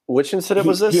which incident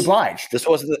was this? He obliged. This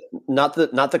was not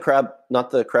the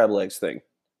crab legs thing.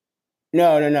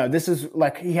 No. This is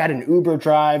like he had an Uber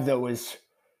drive that was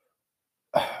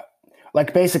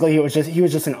like basically he was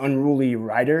just an unruly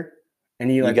rider, and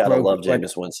he like, you gotta love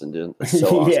Jameis Winston, dude. That's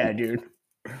so awesome. Yeah, dude.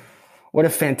 What a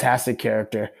fantastic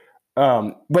character.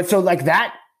 But so like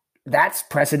that's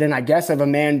precedent, I guess, of a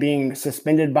man being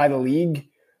suspended by the league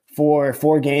for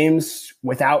 4 games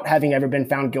without having ever been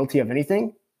found guilty of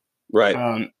anything.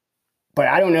 Right. But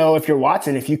I don't know if you're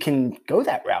Watson, if you can go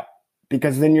that route,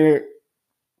 because then your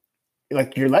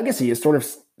legacy is sort of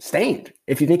stained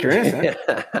if you think you're innocent.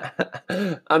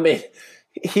 I mean,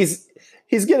 he's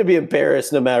going to be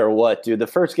embarrassed no matter what, dude. The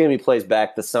first game he plays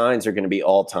back, the signs are going to be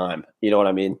all time. You know what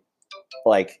I mean?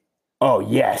 Like, oh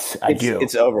yes, I do.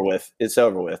 It's over with. It's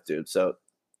over with, dude. So,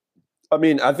 I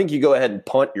mean, I think you go ahead and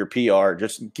punt your PR.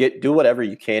 Just do whatever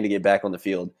you can to get back on the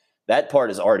field. That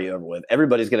part is already over with.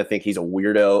 Everybody's going to think he's a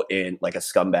weirdo and like a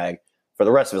scumbag for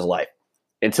the rest of his life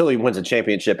until he wins a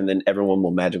championship, and then everyone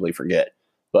will magically forget.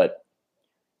 But,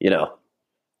 yeah,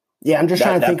 I'm just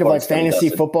trying to think of like fantasy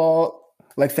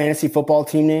football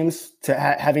team names to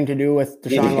having to do with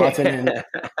Deshaun Watson and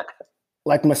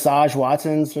like massage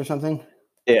Watsons or something.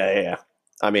 Yeah.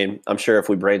 I mean, I'm sure if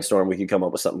we brainstorm, we could come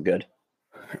up with something good.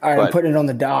 All right, I'm putting it on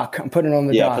the dock. Put that on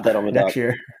the next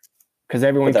year, because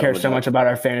everyone cares so much about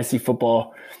our fantasy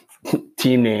football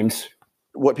team names.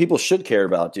 What people should care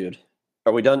about, dude.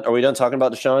 Are we done? Are we done talking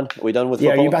about Deshaun? Are we done with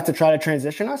football? Yeah, are you about to try to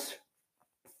transition us?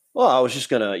 Well, I was just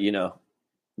gonna,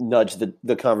 nudge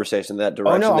the conversation in that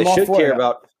direction. Oh,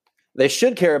 no, They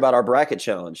should care about our bracket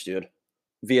challenge, dude.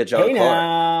 Via John Carr.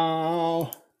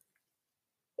 Now.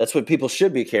 That's what people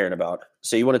should be caring about.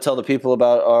 So you want to tell the people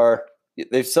about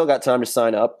they've still got time to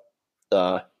sign up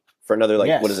for another,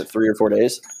 what is it, 3 or 4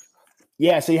 days?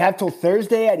 Yeah, so you have till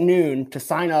Thursday at noon to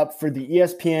sign up for the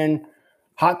ESPN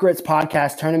Hot Grits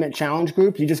Podcast Tournament Challenge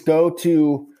group. You just go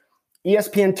to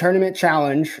ESPN Tournament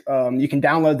Challenge. You can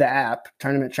download the app,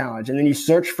 Tournament Challenge, and then you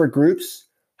search for groups,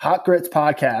 Hot Grits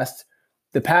Podcast.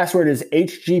 The password is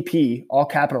HGP, all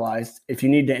capitalized, if you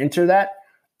need to enter that.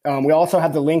 We also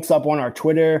have the links up on our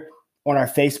Twitter, on our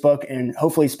Facebook, and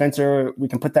hopefully, Spencer, we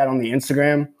can put that on the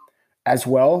Instagram as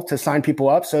well to sign people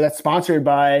up. So that's sponsored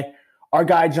by our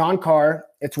guy, John Carr.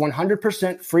 It's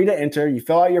 100% free to enter. You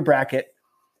fill out your bracket,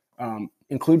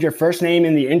 include your first name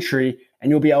in the entry,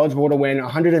 and you'll be eligible to win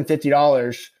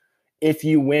 $150 if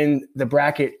you win the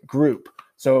bracket group.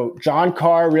 So John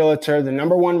Carr Realtor, the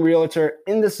 #1 realtor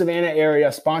in the Savannah area,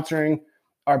 sponsoring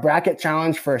our bracket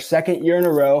challenge for a second year in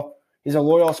a row. He's a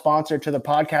loyal sponsor to the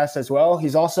podcast as well.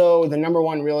 He's also the number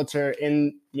one realtor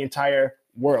in the entire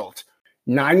world.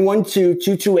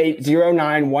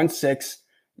 912-228-0916.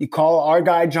 You call our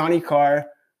guy, Johnny Carr.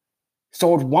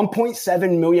 Sold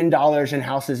 $1.7 million in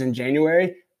houses in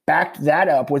January. Backed that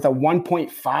up with a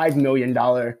 $1.5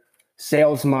 million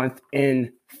sales month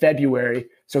in February.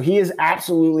 So he is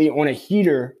absolutely on a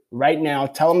heater right now.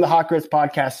 Tell him the Hot Grits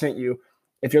podcast sent you.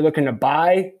 If you're looking to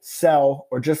buy, sell,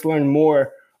 or just learn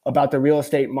more about the real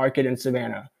estate market in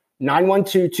Savannah.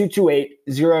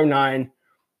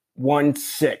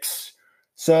 912-228-0916.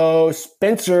 So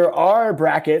Spencer, our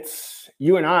brackets,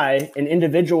 you and I, an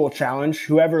individual challenge.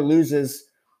 Whoever loses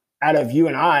out of you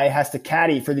and I has to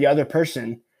caddy for the other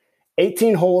person.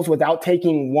 18 holes without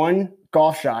taking one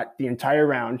golf shot the entire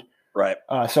round. Right.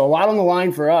 So a lot on the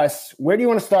line for us. Where do you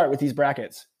want to start with these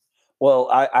brackets? Well,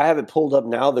 I have it pulled up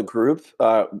now, the group.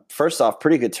 First off,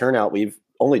 pretty good turnout. We've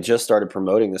only just started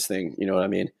promoting this thing. You know what I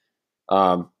mean?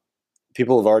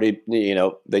 People have already,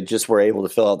 they just were able to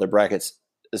fill out their brackets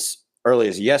as early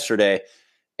as yesterday.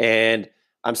 And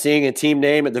I'm seeing a team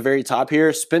name at the very top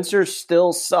here. Spencer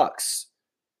still sucks.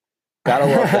 Gotta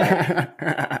love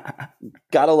that.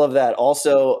 Gotta love that.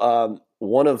 Also,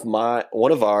 one of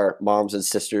our moms and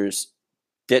sisters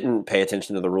didn't pay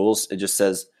attention to the rules. It just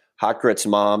says Hot Grits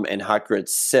mom and Hot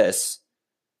Grits sis.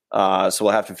 So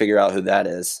we'll have to figure out who that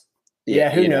is.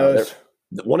 Yeah, who knows?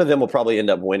 One of them will probably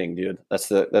end up winning, dude. That's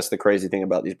the crazy thing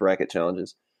about these bracket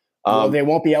challenges. Well, they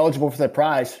won't be eligible for the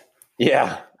prize.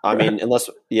 Yeah, I mean,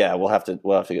 we'll have to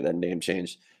get that name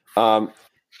changed.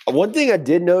 One thing I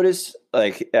did notice,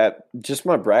 like at just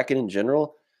my bracket in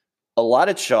general, a lot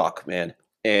of chalk, man,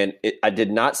 and I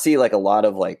did not see like a lot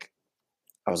of like.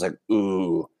 I was like,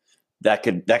 ooh, that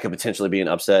could potentially be an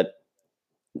upset.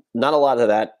 Not a lot of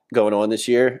that going on this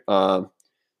year. I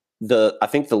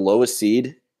think the lowest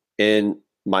seed in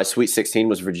my Sweet 16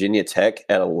 was Virginia Tech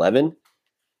at 11.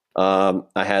 I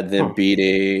had them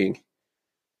beating.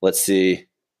 Let's see.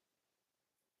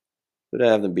 Who did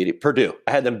I have them beating? Purdue.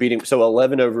 I had them beating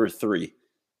 11-3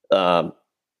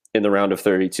 in the round of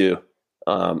 32.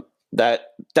 That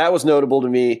was notable to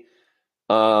me.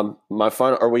 My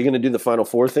final. Are we going to do the Final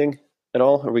Four thing at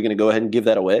all? Are we going to go ahead and give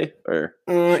that away, or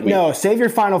no? Save your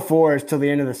Final Fours till the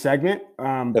end of the segment.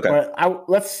 Okay. But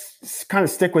let's kind of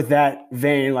stick with that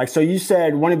vein. Like, so you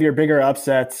said one of your bigger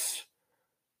upsets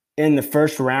in the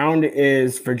first round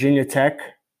is Virginia Tech.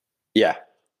 Yeah.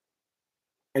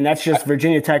 And that's just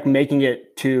Virginia Tech making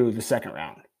it to the second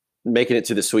round. Making it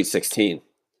to the Sweet 16.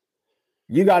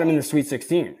 You got them in the Sweet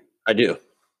 16. I do.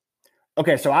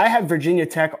 Okay, so I have Virginia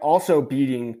Tech also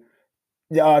beating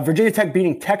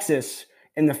Texas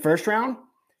in the first round.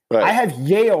 Right. I have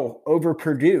Yale over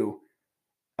Purdue.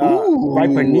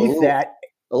 Right beneath that.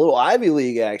 A little Ivy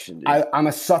League action, dude. I'm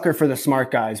a sucker for the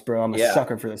smart guys, bro. I'm a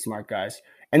sucker for the smart guys.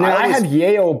 And then I have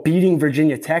Yale beating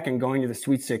Virginia Tech and going to the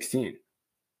Sweet 16.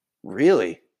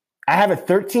 Really? I have a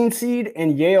 13 seed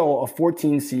and Yale a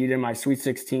 14 seed in my Sweet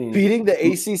 16. Beating the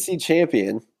ACC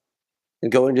champion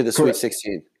and going to the Sweet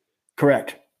 16.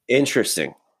 Correct.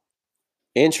 Interesting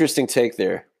take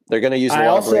there. They're going to use a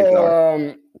lot of brain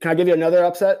power. Can I give you another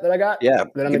upset that I got? Yeah.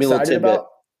 That I'm excited about?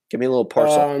 Give me a little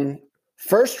parcel.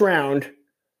 First round,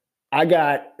 I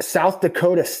got South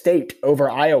Dakota State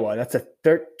over Iowa. That's a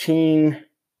 13.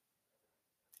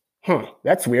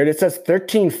 That's weird. It says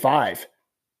 13-5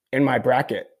 in my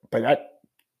bracket, but that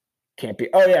can't be.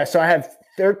 Oh, yeah. So I have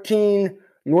 13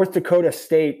 South Dakota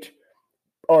State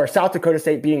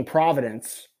beating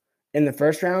Providence in the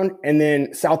first round, and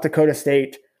then South Dakota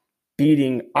State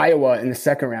beating Iowa in the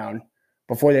second round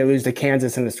before they lose to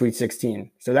Kansas in the Sweet 16.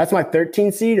 So that's my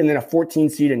 13 seed and then a 14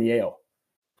 seed in Yale.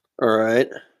 All right.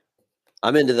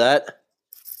 I'm into that.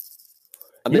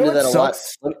 I'm into that a lot.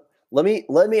 Let me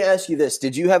ask you this.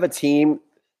 Did you have a team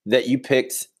that you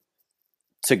picked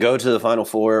to go to the Final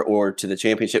Four or to the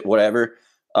championship, whatever,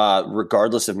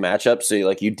 regardless of matchup? So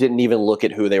you didn't even look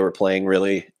at who they were playing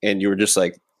really, and you were just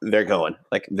like, they're going.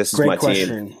 Like, this is my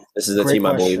team. This is the team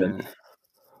I believe in.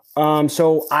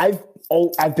 So I've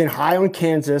been high on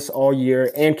Kansas all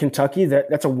year and Kentucky.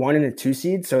 That's a 1 and a 2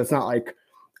 seed, so it's not like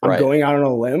I'm going out on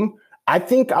a limb. I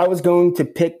think I was going to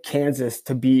pick Kansas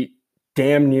to beat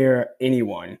damn near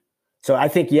anyone. So I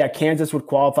think, Kansas would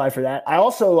qualify for that. I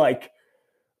also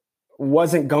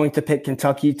wasn't going to pick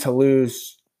Kentucky to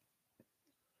lose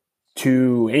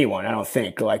to anyone, I don't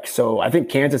think. So I think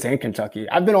Kansas and Kentucky.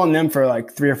 I've been on them for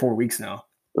 3 or 4 weeks now.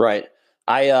 Right.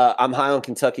 I'm high on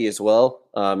Kentucky as well,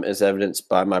 as evidenced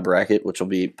by my bracket, which will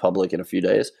be public in a few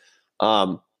days.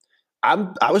 I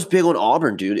was big on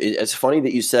Auburn, dude. It's funny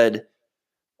that you said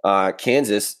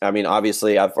Kansas. I mean,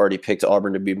 obviously, I've already picked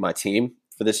Auburn to be my team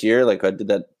for this year. Like I did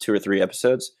that 2 or 3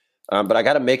 episodes. But I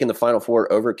got them making the Final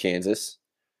Four over Kansas.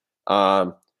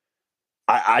 I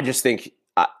just think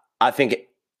I think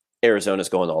Arizona's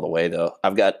going all the way though.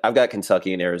 I've got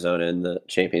Kentucky and Arizona in the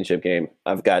championship game.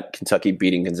 I've got Kentucky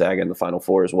beating Gonzaga in the Final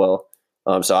Four as well.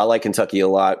 So I like Kentucky a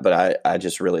lot, but I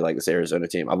just really like this Arizona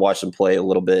team. I've watched them play a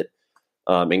little bit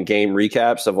in game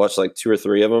recaps. I've watched like 2 or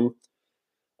 3 of them.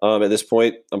 At this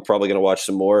point, I'm probably going to watch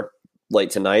some more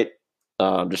late tonight,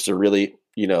 just to really,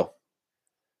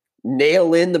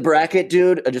 nail in the bracket,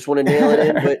 dude. I just want to nail it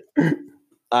in, but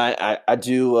I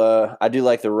do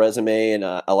like the resume, and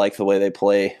I like the way they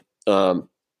play. So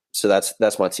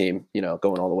that's my team,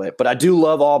 going all the way. But I do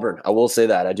love Auburn. I will say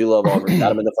that I do love Auburn. Got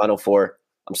them in the Final Four.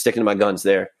 I'm sticking to my guns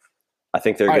there. I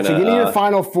think they're going to. So give me your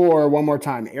Final Four one more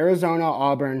time: Arizona,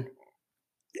 Auburn,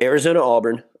 in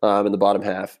the bottom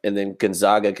half, and then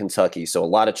Gonzaga, Kentucky. So a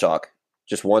lot of chalk,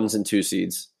 just 1s and 2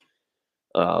 seeds.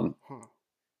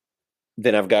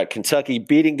 Then I've got Kentucky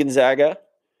beating Gonzaga,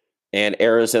 and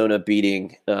Arizona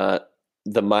beating the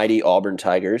mighty Auburn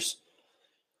Tigers,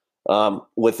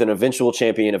 with an eventual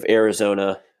champion of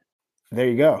Arizona. There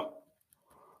you go.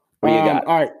 What do you got?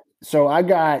 All right. So I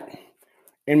got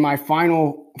in my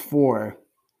Final Four,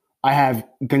 I have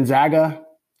Gonzaga,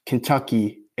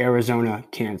 Kentucky, Arizona,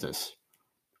 Kansas.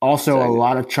 Also a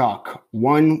lot of chalk,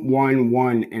 1, 1,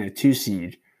 1, and a 2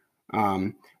 seed.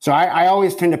 So I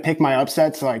always tend to pick my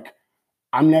upsets. Like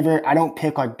I don't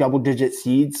pick like double-digit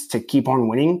seeds to keep on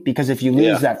winning, because if you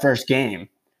lose that first game,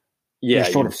 you're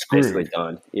sort of screwed. Basically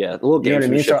done. Yeah, a little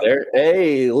gamesmanship there.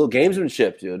 Hey, a little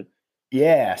gamesmanship, dude.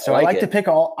 Yeah, so I like to pick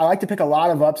a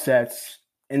lot of upsets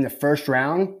in the first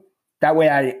round. That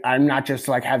way I'm not just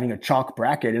like having a chalk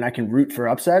bracket, and I can root for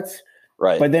upsets.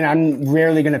 Right. But then I'm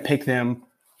rarely going to pick them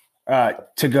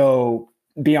to go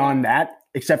beyond that,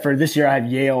 except for this year I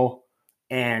have Yale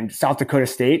and South Dakota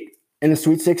State in the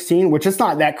Sweet 16, which is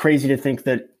not that crazy to think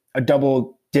that a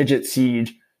double-digit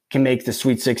seed can make the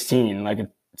Sweet 16. Like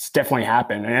it's definitely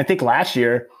happened. And I think last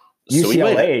year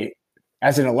UCLA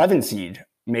as an 11 seed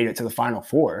made it to the Final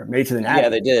Four, made it to the Natty. Yeah,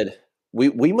 they did.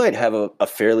 We might have a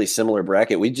fairly similar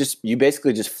bracket. You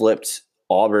basically just flipped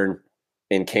Auburn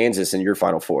and Kansas in your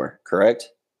Final Four, correct?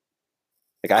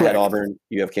 Like I had Auburn,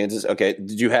 you have Kansas. Okay.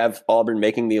 Did you have Auburn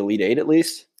making the Elite Eight at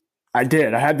least? I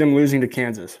did. I had them losing to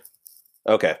Kansas.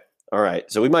 Okay. All right.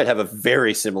 So we might have a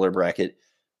very similar bracket.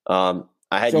 I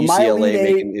had UCLA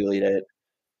making the Elite Eight.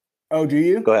 Oh, do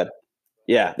you? Go ahead.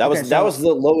 Yeah, that was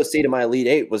the lowest seed of my Elite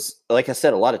Eight. Was, like I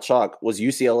said, a lot of chalk. Was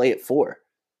UCLA at 4.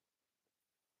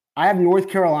 I have North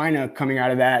Carolina coming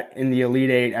out of that in the Elite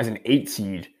Eight as an 8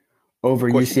 seed over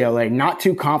UCLA. Not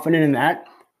too confident in that,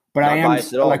 but I am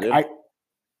biased at all, like dude.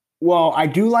 I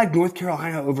do like North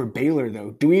Carolina over Baylor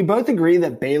though. Do we both agree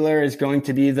that Baylor is going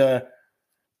to be the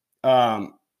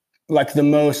the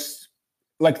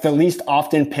least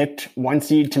often picked 1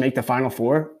 seed to make the Final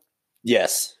Four?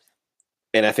 Yes.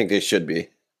 And I think they should be.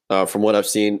 From what I've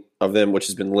seen of them, which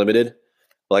has been limited.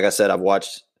 Like I said, I've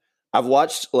watched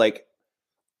like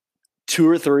 2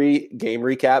 or 3 game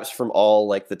recaps from all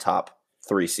like the top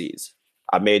 3 seeds.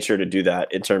 I've made sure to do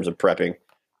that in terms of prepping.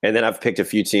 And then I've picked a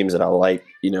few teams that I like,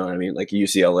 you know what I mean? Like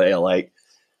UCLA I like,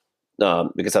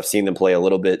 because I've seen them play a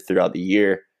little bit throughout the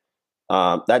year.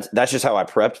 That's just how I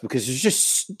prepped, because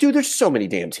there's so many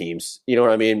damn teams. You know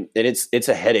what I mean? And it's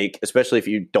a headache, especially if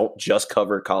you don't just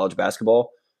cover college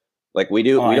basketball like we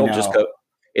do. We don't just go.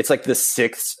 It's like the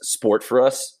 6th sport for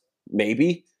us,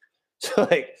 maybe. So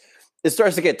like it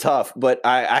starts to get tough. But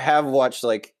I have watched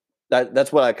like that.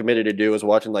 That's what I committed to do, is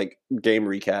watching like game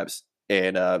recaps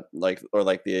and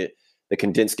the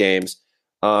condensed games.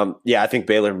 I think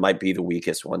Baylor might be the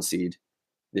weakest 1 seed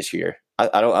this year.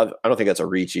 I don't think that's a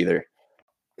reach either.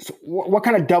 So what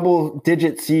kind of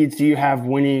double-digit seeds do you have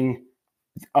winning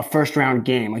a first-round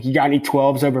game? Like, you got any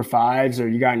 12s over 5s, or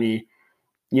you got any,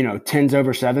 10s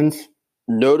over 7s?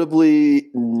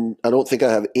 Notably, I don't think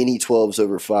I have any 12s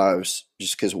over 5s,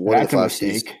 just because one of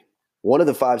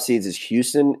the 5 seeds is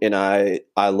Houston, and I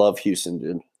love Houston,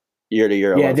 dude. Year to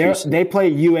year, they play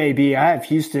UAB. I have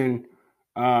Houston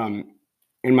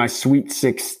in my Sweet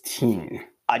 16.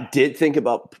 I did think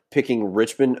about picking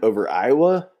Richmond over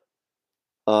Iowa.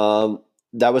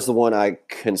 That was the one I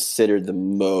considered the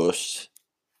most,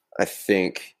 I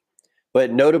think.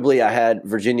 But notably, I had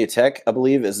Virginia Tech, I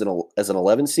believe, as an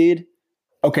 11 seed.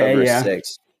 Okay, over yeah.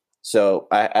 6. So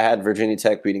I had Virginia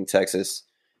Tech beating Texas.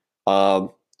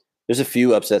 There's a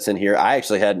few upsets in here. I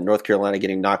actually had North Carolina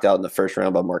getting knocked out in the first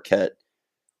round by Marquette.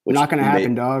 Which not going to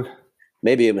happen, dog.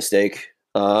 Maybe a mistake.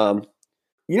 You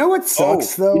know what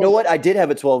sucks, though? You know what? I did have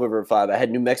a 12 over 5. I had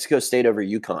New Mexico State over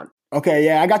UConn. Okay,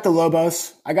 yeah, I got the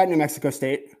Lobos. I got New Mexico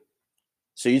State.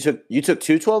 So you took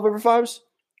two 12 over 5s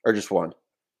or just one?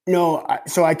 No,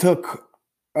 so I took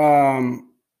New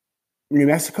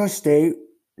Mexico State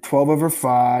 12 over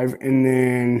 5, and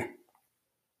then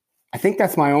I think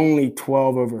that's my only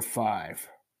 12 over 5.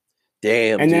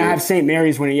 Damn, and dude. then I have St.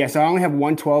 Mary's winning. Yeah, so I only have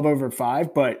one 12 over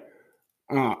 5, but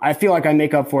I feel like I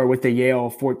make up for it with the Yale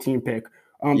 14 pick.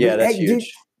 Yeah, that's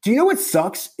huge. Do you know what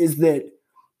sucks is that,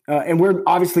 and we're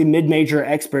obviously mid-major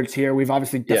experts here. We've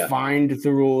obviously defined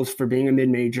the rules for being a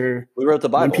mid-major. We wrote the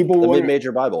Bible, the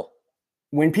mid-major Bible.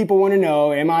 When people want to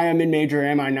know, am I a mid-major or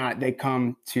am I not, they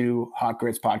come to Hot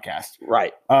Grits Podcast.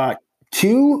 Right.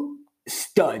 Two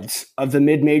studs of the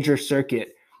mid-major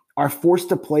circuit are forced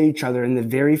to play each other in the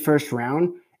very first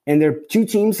round, and they're two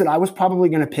teams that I was probably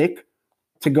going to pick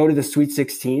to go to the Sweet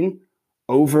 16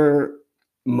 over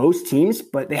most teams,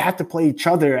 but they have to play each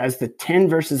other as the 10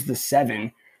 versus the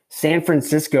 7, San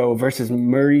Francisco versus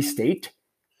Murray State.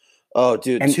 Oh,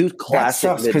 dude, and two classic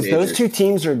mid-majors. Because those two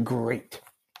teams are great.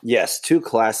 Yes, two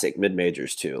classic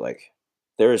mid-majors too. Like,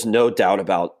 there is no doubt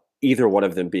about either one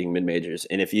of them being mid-majors.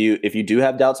 And if you do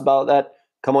have doubts about that,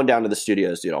 come on down to the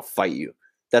studios, dude. I'll fight you.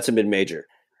 That's a mid-major,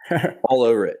 all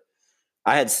over it.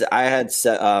 I had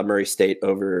set Murray State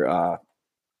over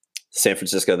San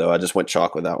Francisco, though. I just went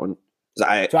chalk with that one.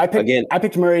 I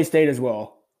picked Murray State as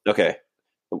well. Okay.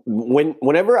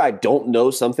 Whenever I don't know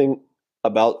something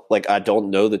about, like, I don't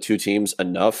know the two teams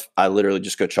enough, I literally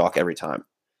just go chalk every time.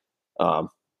 And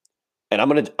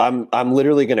I'm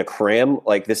literally gonna cram,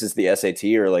 like, this is the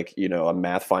SAT or, like, you know, a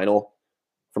math final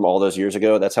from all those years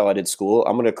ago. That's how I did school.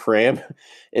 I'm gonna cram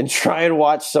and try and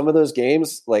watch some of those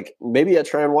games. Like, maybe I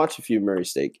try and watch a few Murray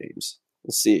State games.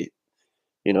 Let's see.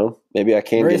 You know, maybe I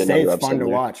can get another upset. It's fun to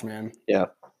watch, man. Yeah.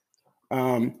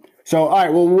 So, all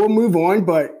right, well, we'll move on,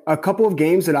 but a couple of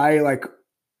games that I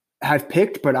have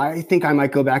picked, but I think I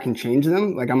might go back and change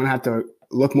them. Like, I'm going to have to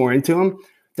look more into them.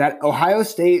 That Ohio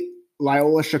State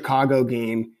Loyola Chicago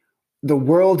game, the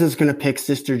world is going to pick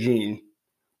Sister Jean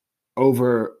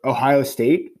over Ohio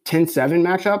State, 10-7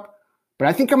 matchup. But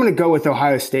I think I'm going to go with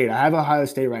Ohio State. I have Ohio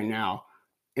State right now.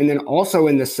 And then also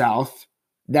in the South,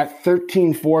 that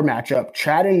 13-4 matchup,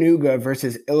 Chattanooga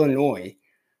versus Illinois.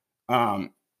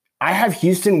 I have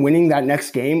Houston winning that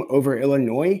next game over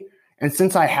Illinois. And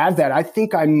since I have that, I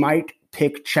think I might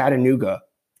pick Chattanooga,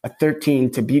 a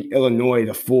 13 to beat Illinois,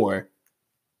 the 4,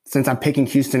 since I'm picking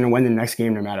Houston to win the next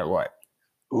game no matter what.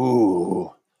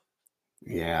 Ooh.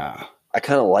 Yeah. I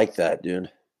kind of like that, dude.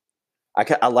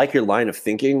 I like your line of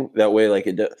thinking that way. Like,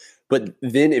 but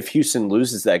then if Houston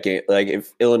loses that game, like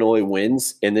if Illinois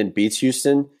wins and then beats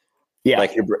Houston, yeah,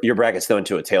 like your bracket's going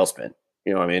to a tailspin.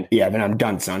 You know what I mean? Yeah, then I'm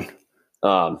done, son.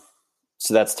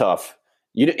 So that's tough.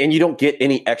 You don't get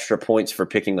any extra points for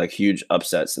picking like huge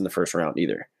upsets in the first round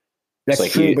either. That's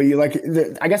like true, but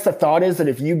I guess the thought is that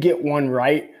if you get one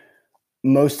right,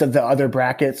 most of the other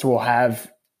brackets will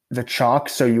have the chalk,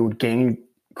 so you would gain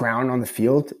ground on the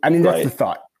field. I mean, that's the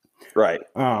thought. Right.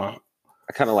 I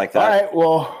kind of like that. All right.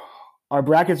 Well, our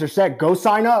brackets are set. Go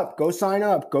sign up. Go sign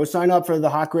up. Go sign up for the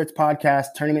Hot Grits Podcast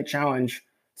Tournament Challenge,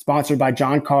 sponsored by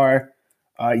John Carr.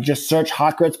 You just search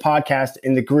Hot Grits Podcast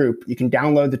in the group. You can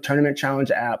download the Tournament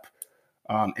Challenge app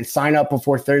and sign up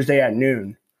before Thursday at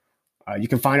noon. You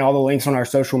can find all the links on our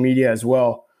social media as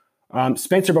well.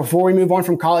 Spencer, before we move on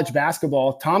from college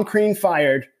basketball, Tom Crean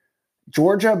fired.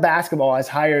 Georgia basketball has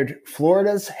hired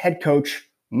Florida's head coach,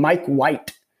 Mike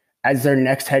White, as their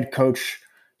next head coach.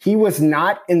 He was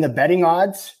not in the betting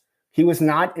odds. He was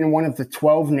not in one of the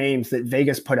 12 names that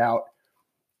Vegas put out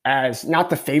as not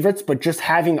the favorites, but just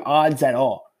having odds at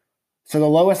all. So the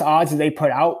lowest odds that they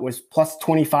put out was plus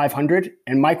 2,500,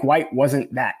 and Mike White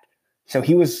wasn't that. So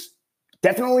he was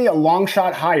definitely a long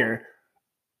shot hire.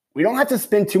 We don't have to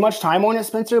spend too much time on it,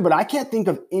 Spencer, but I can't think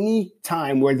of any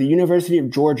time where the University of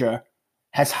Georgia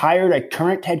has hired a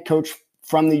current head coach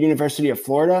from the University of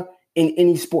Florida in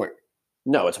any sport.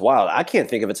 No, it's wild. I can't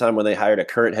think of a time when they hired a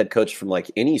current head coach from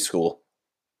like any school.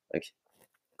 Like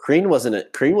Crean wasn't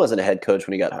a head coach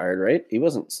when he got hired, right? He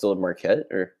wasn't still at Marquette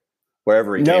or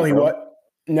wherever he came from.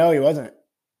 No, he wasn't.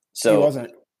 So he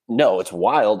wasn't. No, it's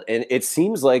wild, and it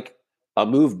seems like a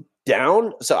move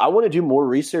down. So I want to do more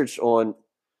research on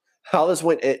how this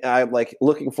went. I'm like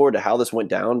looking forward to how this went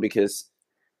down because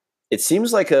it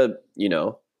seems like a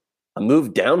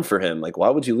move down for him. Like, why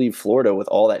would you leave Florida with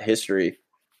all that history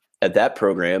at that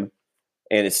program?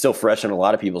 And it's still fresh in a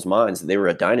lot of people's minds that they were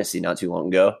a dynasty not too long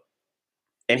ago.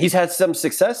 And he's had some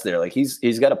success there. Like he's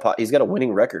got a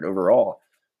winning record overall.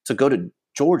 To go to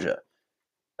Georgia,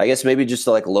 I guess maybe just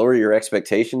to like lower your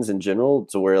expectations in general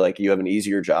to where like you have an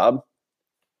easier job.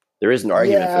 There is an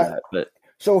argument for that, but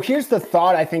So here's the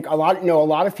thought. I think a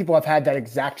lot of people have had that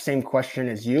exact same question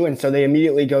as you. And so they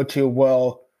immediately go to,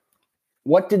 well,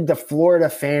 what did the former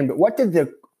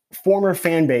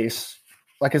fan base,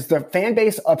 like, is the fan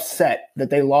base upset that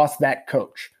they lost that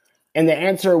coach? And the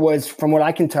answer was, from what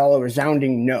I can tell, a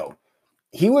resounding no.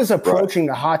 He was approaching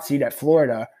the hot seat at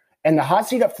Florida, and the hot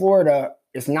seat at Florida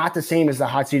is not the same as the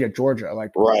hot seat at Georgia.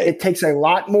 Like, it takes a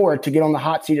lot more to get on the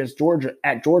hot seat at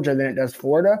Georgia than it does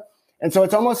Florida. And so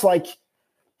it's almost like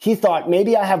he thought,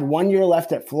 maybe I have 1 year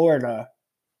left at Florida.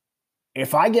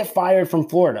 If I get fired from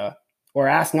Florida or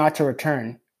asked not to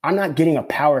return, I'm not getting a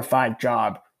Power 5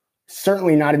 job,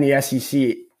 certainly not in the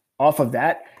SEC off of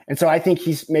that. And so I think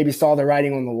he's maybe saw the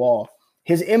writing on the wall.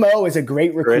 His MO is a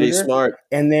great recruiter. Pretty smart.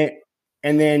 And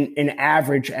then an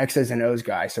average X's and O's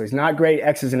guy. So he's not great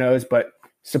X's and O's, but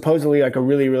supposedly like a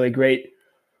really, really great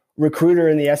recruiter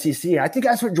in the SEC. I think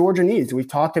that's what Georgia needs. We've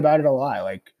talked about it a lot.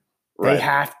 Like, they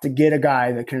have to get a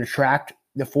guy that can attract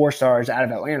the 4 stars out of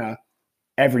Atlanta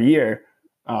every year.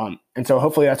 And so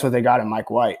hopefully that's what they got in Mike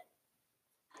White.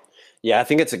 Yeah, I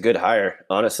think it's a good hire.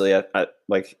 Honestly, I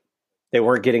like, they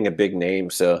weren't getting a big name,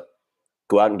 so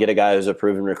go out and get a guy who's a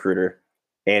proven recruiter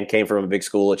and came from a big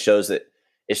school. It shows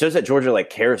that Georgia like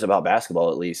cares about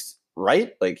basketball, at least,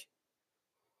 right? Like,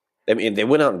 I mean, they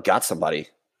went out and got somebody.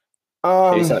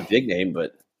 Maybe it's not a big name,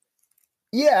 but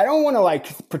yeah, I don't want to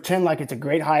like pretend like it's a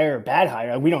great hire or bad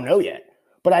hire. We don't know yet,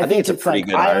 but I think it's a pretty like,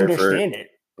 good I hire understand it.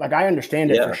 Like, I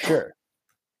understand it for sure.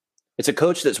 It's a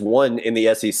coach that's won in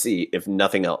the SEC, if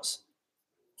nothing else.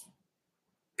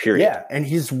 Period. Yeah, and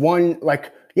he's won won.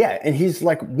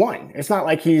 It's not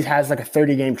like he has like a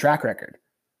 30-game track record.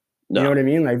 No. You know what I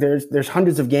mean? Like, there's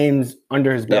hundreds of games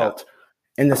under his belt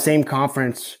in the same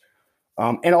conference.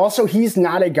 And also, he's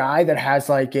not a guy that has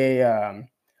like a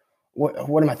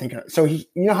what am I thinking of? So you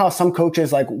know how some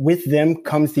coaches, like, with them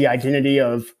comes the identity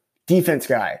of defense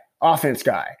guy, offense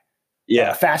guy,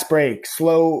 fast break,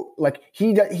 slow. Like,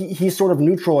 he's sort of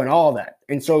neutral in all that,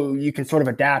 and so you can sort of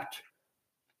adapt,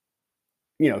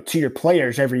 to your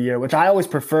players every year, which I always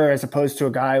prefer, as opposed to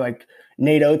a guy like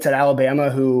Nate Oates at Alabama,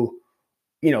 who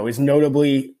is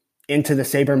notably into the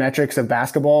sabermetrics of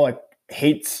basketball. Like,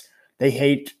 they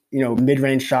hate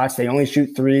mid-range shots. They only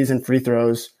shoot threes and free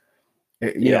throws.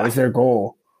 Is their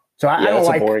goal. So I don't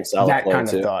like that kind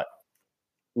of thought.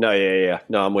 No,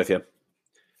 No, I'm with you.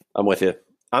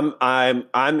 I'm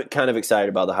kind of excited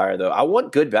about the hire, though. I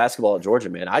want good basketball at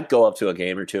Georgia, man. I'd go up to a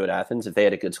game or two at Athens if they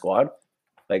had a good squad.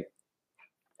 Like,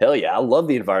 hell yeah, I love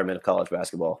the environment of college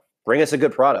basketball. Bring us a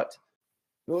good product.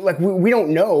 Like, we don't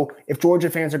know if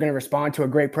Georgia fans are going to respond to a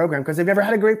great program because they've never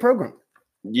had a great program.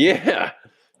 Yeah.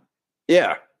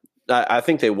 I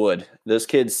think they would. Those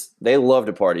kids, they love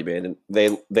to party, man. And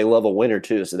they love a winner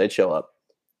too, so they'd show up.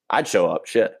 I'd show up.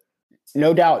 Shit.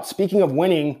 No doubt. Speaking of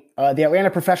winning, the Atlanta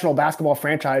professional basketball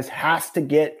franchise has to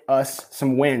get us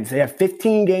some wins. They have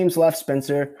 15 games left,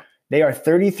 Spencer. They are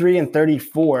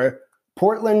 33-34.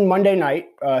 Portland Monday night.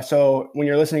 So when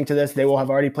you're listening to this, they will have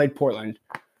already played Portland.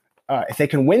 If they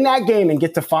can win that game and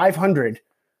get to 500,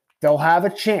 they'll have a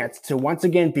chance to once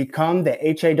again become the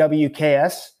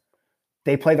HAWKS.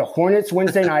 They play the Hornets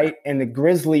Wednesday night and the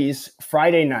Grizzlies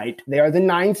Friday night. They are the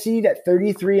 9 seed at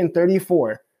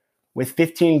 33-34 with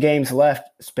 15 games left,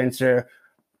 Spencer.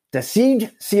 The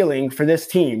seed ceiling for this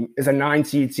team is a 9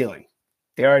 seed ceiling.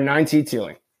 They are a 9 seed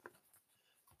ceiling.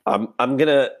 I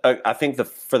think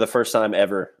for the first time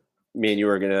ever, me and you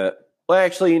are going to, well,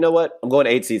 actually, you know what? I'm going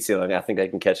 8 seed ceiling. I think they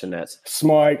can catch the Nets.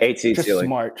 Smart. 8 seed ceiling.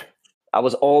 Smart. I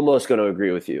was almost going to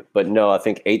agree with you, but no, I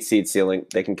think 8 seed ceiling.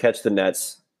 They can catch the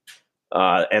Nets.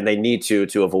 And they need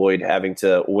to avoid having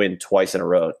to win twice in a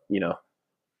row,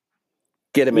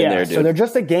 Get them in there, dude. So they're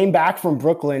just a game back from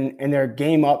Brooklyn, and they're a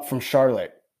game up from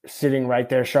Charlotte, sitting right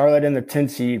there. Charlotte in the 10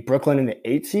 seed, Brooklyn in the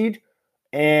 8 seed.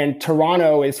 And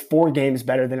Toronto is 4 games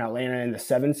better than Atlanta in the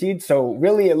 7 seed. So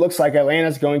really, it looks like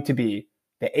Atlanta's going to be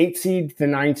the 8 seed, the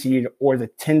 9 seed, or the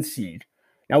 10 seed.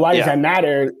 Now, why does that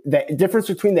matter? The difference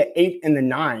between the 8 and the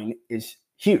 9 is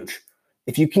huge.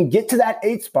 If you can get to that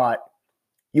 8 spot,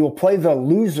 you will play the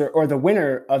loser or the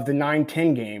winner of the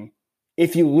 9-10 game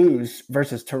if you lose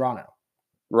versus Toronto.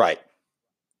 Right.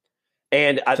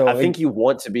 And I think you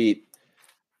want to be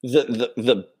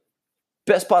the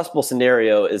best possible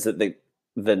scenario is that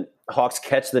the Hawks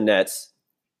catch the Nets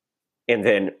and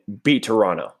then beat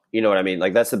Toronto. You know what I mean?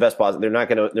 Like, that's the best possible. They're not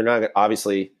gonna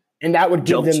obviously. And that would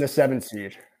give them the 7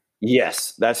 seed.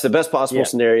 Yes, that's the best possible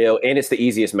scenario, and it's the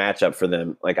easiest matchup for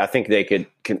them. Like, I think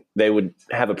they would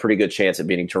have a pretty good chance at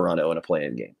beating Toronto in a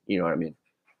play-in game. You know what I mean?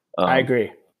 I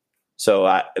agree. So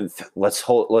let's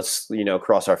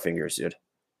cross our fingers, dude.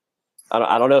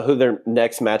 I don't know who their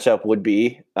next matchup would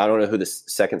be. I don't know who the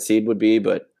second seed would be,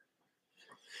 but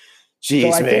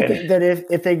geez, so I man. think that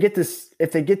if they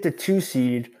get the 2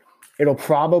 seed, it'll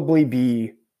probably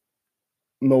be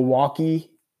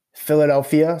Milwaukee,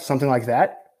 Philadelphia, something like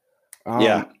that.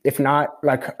 If not,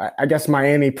 like I guess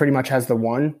Miami pretty much has the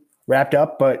 1 wrapped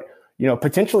up, but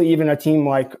potentially even a team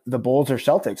like the Bulls or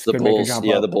Celtics could make a jump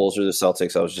up. The Bulls or the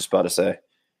Celtics. I was just about to say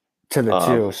to the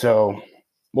 2. So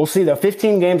we'll see. Though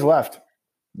 15 games left.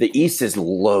 The East is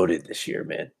loaded this year,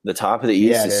 man. The top of the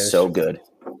East is so good.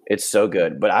 It's so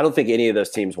good, but I don't think any of those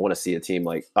teams want to see a team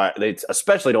like they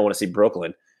especially don't want to see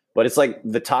Brooklyn. But it's like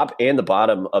the top and the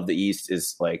bottom of the East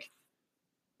is like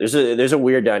there's a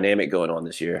weird dynamic going on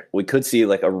this year. We could see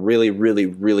like a really, really,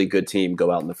 really good team go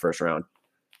out in the first round.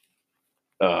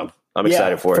 I'm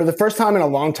excited for it. For the first time in a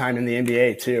long time in the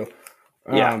NBA too.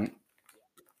 Yeah.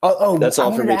 That's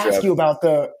all for me, Trev.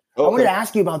 I wanted to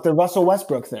ask you about the Russell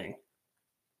Westbrook thing.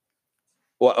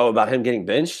 Well, about him getting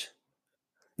benched?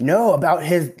 No, about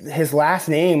his last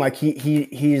name. Like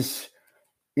he's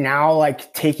now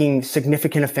like taking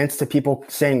significant offense to people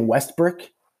saying Westbrook.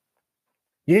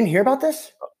 You didn't hear about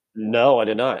this? No, I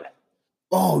did not.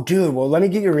 Oh, dude. Well, let me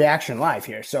get your reaction live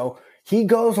here. So he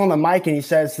goes on the mic and he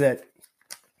says that,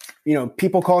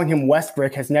 people calling him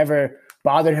Westbrook has never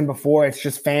bothered him before. It's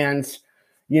just fans,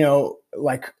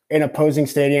 like in opposing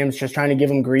stadiums, just trying to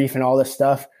give him grief and all this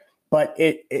stuff. But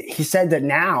he said that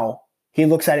now he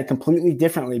looks at it completely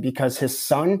differently because his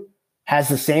son has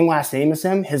the same last name as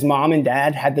him. His mom and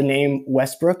dad had the name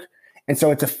Westbrook. And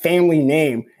so it's a family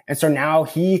name. And so now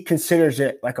he considers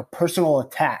it like a personal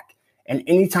attack. And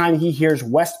anytime he hears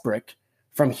Westbrook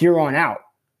from here on out,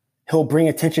 he'll bring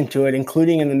attention to it,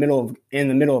 including in the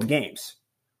middle of games.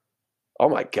 Oh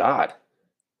my God.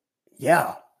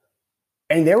 Yeah.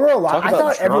 And there were a lot. I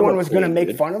thought everyone was going to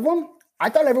make fun of him.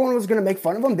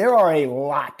 There are a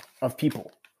lot of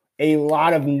people, a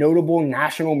lot of notable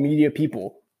national media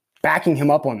people backing him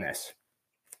up on this.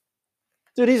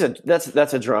 Dude,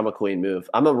 that's a drama queen move.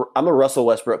 I'm a Russell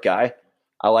Westbrook guy.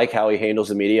 I like how he handles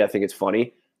the media. I think it's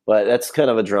funny, but that's kind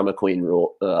of a drama queen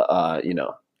rule.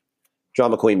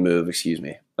 Drama queen move. Excuse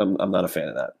me. I'm not a fan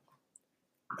of that.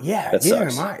 Yeah, neither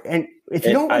am I. And if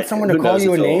you don't want someone to call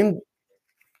you a name,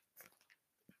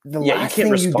 you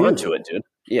can't respond to it, dude.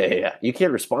 Yeah. You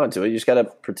can't respond to it. You just got to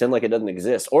pretend like it doesn't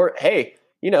exist. Or, hey,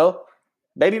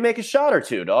 maybe make a shot or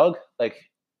two, dog. Like,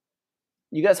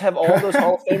 you guys have all those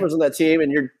Hall of Famers on that team,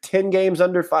 and you're 10 games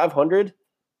under 500?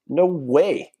 No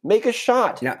way. Make a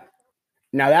shot. Now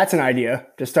that's an idea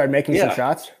to start making some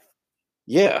shots.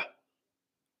 Yeah.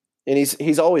 And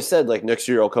he's always said, like, next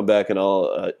year I'll come back and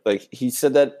I'll he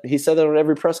said that on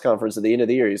every press conference at the end of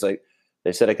the year. He's like,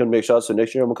 they said I couldn't make shots, so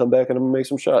next year I'm gonna come back and I'm gonna make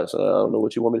some shots. I don't know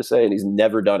what you want me to say. And he's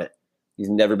never done it.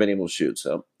 He's never been able to shoot.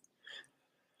 So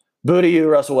boo to you,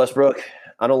 Russell Westbrook.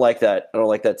 I don't like that. I don't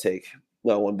like that take.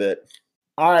 Not one bit.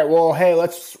 All right. Well, hey,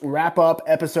 let's wrap up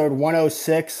episode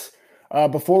 106.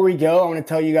 Before we go, I want to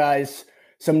tell you guys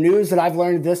some news that I've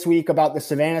learned this week about the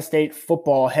Savannah State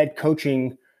football head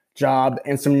coaching job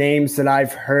and some names that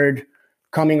I've heard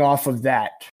coming off of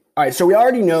that. All right. So we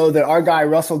already know that our guy,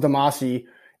 Russell Damasi,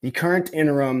 the current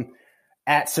interim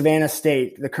at Savannah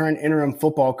State, the current interim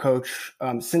football coach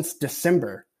since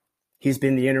December, he's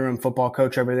been the interim football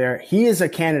coach over there. He is a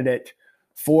candidate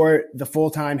for the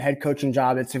full-time head coaching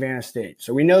job at Savannah State.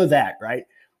 So we know that, right?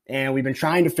 And we've been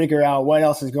trying to figure out what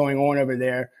else is going on over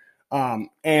there.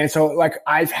 And so, like,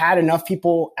 I've had enough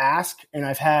people ask, and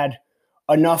I've had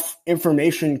enough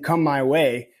information come my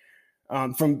way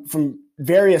from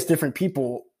various different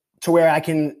people to where I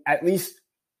can at least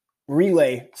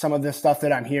relay some of the stuff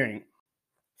that I'm hearing.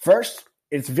 First,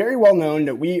 it's very well known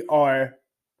that we are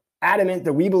adamant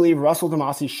that we believe Russell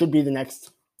Damasi should be the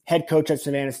next head coach at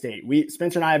Savannah State.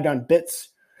 Spencer and I have done bits,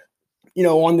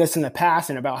 on this in the past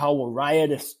and about how we'll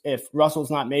riot if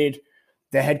Russell's not made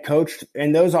the head coach.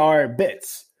 And those are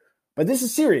bits. But this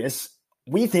is serious.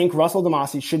 We think Russell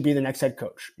Damasi should be the next head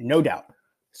coach, no doubt.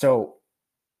 So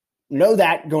know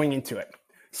that going into it.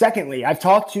 Secondly, I've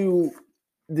talked to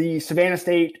the Savannah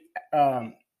State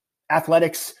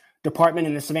athletics department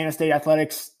and the Savannah State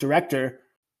athletics director.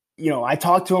 I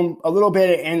talked to him a little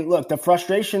bit, and look, the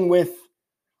frustration with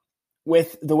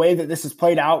the way that this has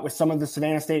played out with some of the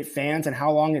Savannah State fans and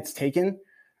how long it's taken,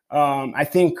 I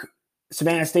think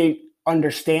Savannah State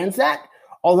understands that,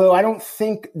 although I don't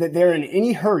think that they're in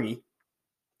any hurry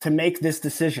to make this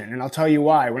decision. And I'll tell you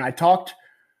why. When I talked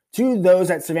to those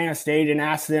at Savannah State and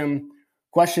asked them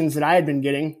questions that I had been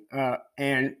getting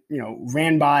and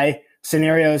ran by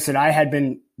scenarios that I had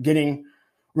been getting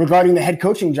regarding the head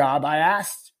coaching job, I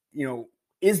asked,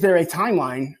 is there a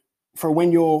timeline for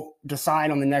when you'll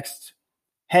decide on the next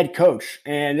head coach.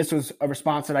 And this was a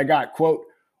response that I got, quote,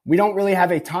 "We don't really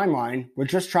have a timeline. We're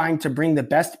just trying to bring the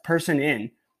best person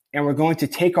in, and we're going to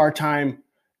take our time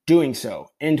doing so,"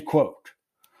 end quote.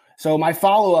 So my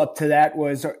follow-up to that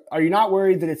was, are you not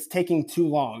worried that it's taking too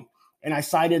long? And I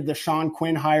cited the Sean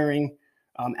Quinn hiring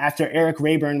after Eric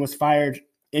Rayburn was fired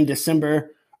in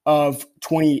December of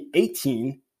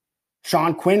 2018.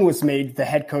 Sean Quinn was made the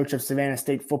head coach of Savannah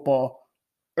State football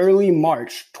early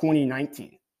March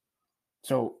 2019.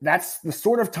 So that's the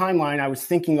sort of timeline I was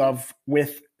thinking of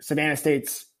with Savannah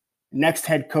State's next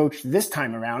head coach this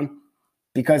time around,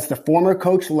 because the former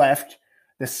coach left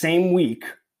the same week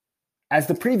as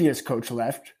the previous coach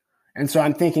left. And so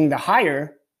I'm thinking the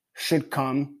hire should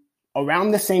come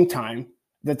around the same time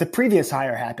that the previous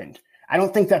hire happened. I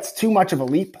don't think that's too much of a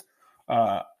leap.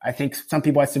 I think some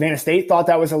people at Savannah State thought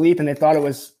that was a leap, and they thought it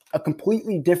was a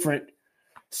completely different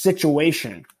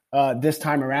situation this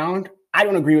time around. I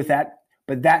don't agree with that,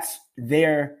 but that's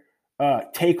their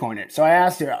take on it. So I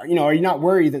asked her, are you not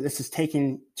worried that this is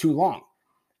taking too long?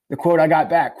 The quote I got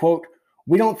back, quote,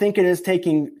 "We don't think it is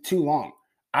taking too long.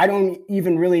 I don't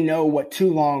even really know what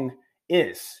too long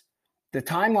is. The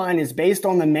timeline is based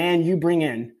on the man you bring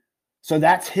in, so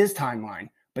that's his timeline,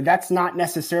 but that's not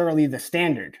necessarily the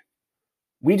standard.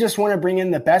 We just want to bring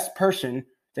in the best person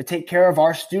to take care of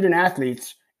our student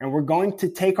athletes, and we're going to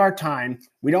take our time.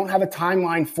 We don't have a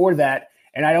timeline for that,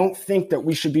 and I don't think that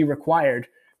we should be required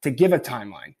to give a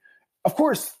timeline." Of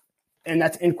course, and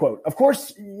that's end quote. Of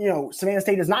course, Savannah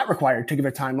State is not required to give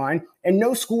a timeline, and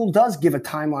no school does give a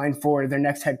timeline for their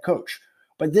next head coach.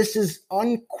 But this is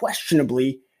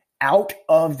unquestionably out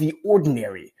of the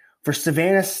ordinary for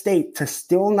Savannah State to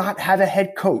still not have a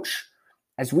head coach.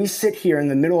 As we sit here in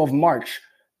the middle of March,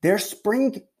 their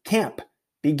spring camp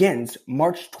begins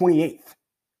March 28th.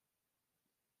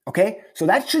 Okay, so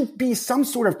that should be some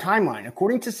sort of timeline.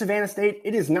 According to Savannah State,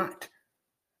 it is not.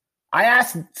 I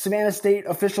asked Savannah State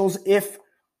officials if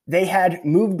they had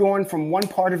moved on from one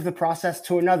part of the process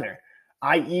to another,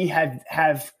 i.e.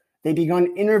 have they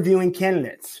begun interviewing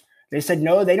candidates. They said,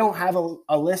 no, they don't have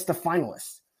a list of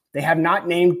finalists. They have not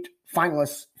named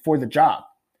finalists for the job.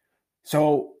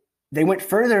 So they went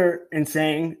further in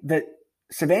saying that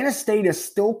Savannah State is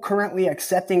still currently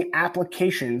accepting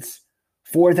applications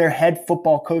for their head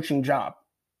football coaching job.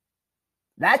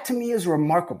 That to me is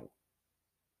remarkable.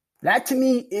 That to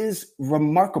me is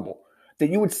remarkable, that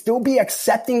you would still be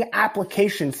accepting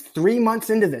applications 3 months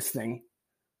into this thing,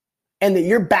 and that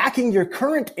you're backing your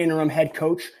current interim head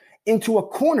coach into a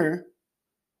corner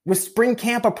with spring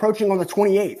camp approaching on the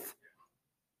 28th.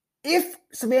 If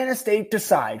Savannah State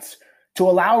decides to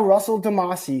allow Russell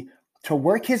DeMasi to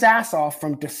work his ass off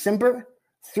from December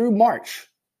through March,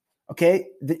 okay,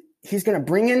 he's going to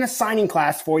bring in a signing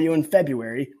class for you in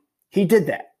February. He did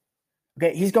that.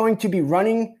 Okay, he's going to be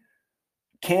running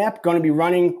camp, going to be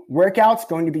running workouts,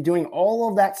 going to be doing all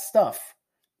of that stuff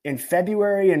in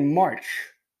February and March,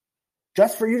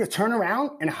 just for you to turn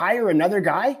around and hire another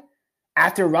guy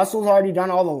after Russell's already done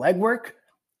all the legwork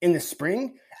in the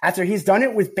spring, after he's done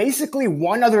it with basically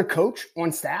one other coach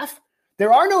on staff.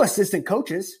 There are no assistant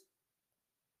coaches.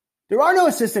 There are no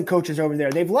assistant coaches over there.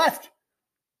 They've left.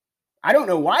 I don't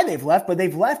know why they've left, but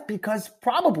they've left because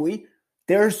probably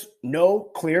there's no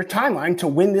clear timeline to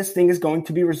when this thing is going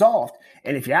to be resolved.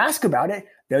 And if you ask about it,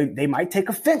 they might take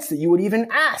offense that you would even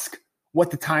ask what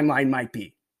the timeline might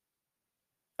be.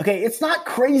 Okay, it's not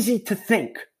crazy to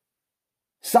think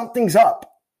something's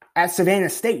up at Savannah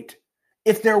State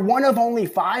if they're one of only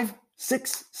 5,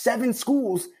 6, 7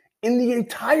 schools in the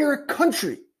entire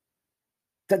country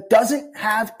that doesn't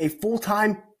have a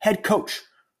full-time head coach.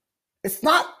 It's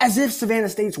not as if Savannah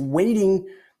State's waiting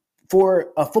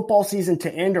for a football season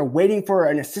to end or waiting for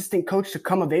an assistant coach to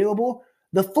come available.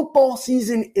 The football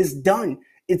season is done.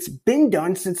 It's been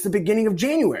done since the beginning of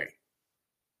January.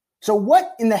 So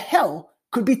what in the hell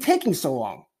could be taking so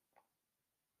long?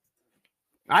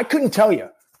 I couldn't tell you.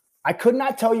 I could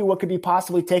not tell you what could be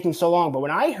possibly taking so long. But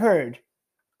when I heard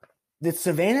that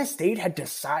Savannah State had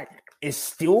decided is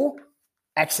still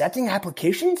accepting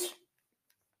applications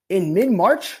in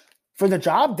mid-March for the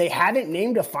job, they haven't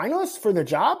named a finalist for the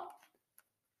job,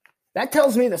 that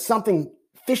tells me that something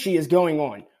fishy is going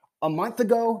on. A month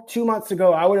ago, 2 months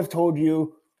ago, I would have told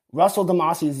you Russell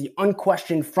DeMasi is the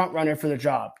unquestioned frontrunner for the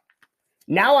job.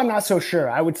 Now I'm not so sure.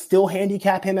 I would still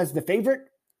handicap him as the favorite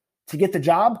to get the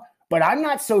job, but I'm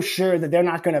not so sure that they're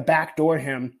not going to backdoor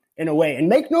him in a way. And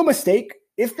make no mistake,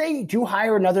 if they do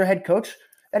hire another head coach,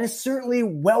 that is certainly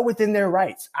well within their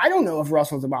rights. I don't know if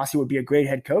Russell DeMasi would be a great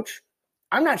head coach.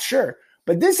 I'm not sure.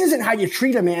 But this isn't how you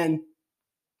treat a man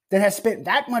that has spent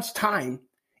that much time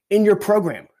in your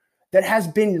program that has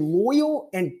been loyal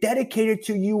and dedicated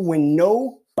to you when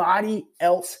nobody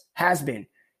else has been.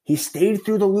 He stayed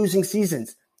through the losing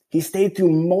seasons. He stayed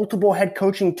through multiple head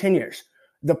coaching tenures.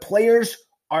 The players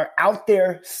are out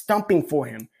there stumping for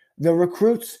him. The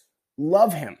recruits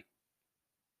love him.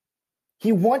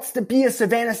 He wants to be a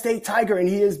Savannah State Tiger, and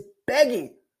he is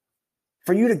begging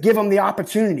for you to give him the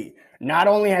opportunity. Not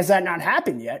only has that not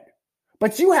happened yet,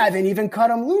 but you haven't even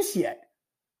cut him loose yet.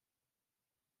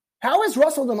 How is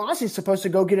Russell DeMasi supposed to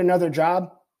go get another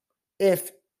job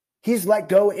if he's let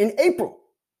go in April?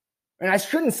 And I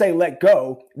shouldn't say let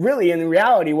go. Really, in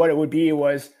reality, what it would be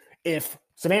was if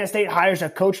Savannah State hires a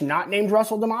coach not named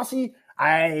Russell DeMasi,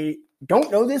 I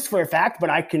don't know this for a fact,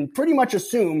 but I can pretty much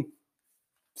assume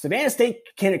Savannah State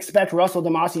can expect Russell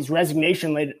DeMasi's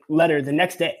resignation letter the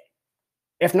next day,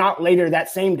 if not later that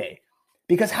same day.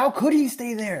 Because how could he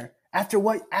stay there after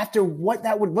what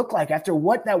that would look like, after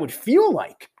what that would feel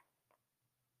like?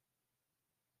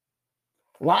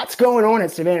 Lots going on at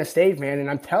Savannah State, man. And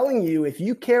I'm telling you, if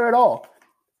you care at all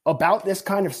about this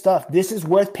kind of stuff, this is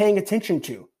worth paying attention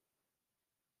to.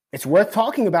 It's worth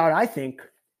talking about, I think.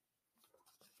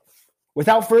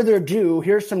 Without further ado,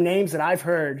 here's some names that I've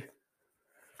heard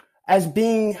as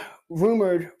being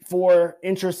rumored for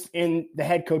interest in the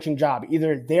head coaching job.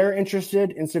 Either they're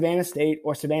interested in Savannah State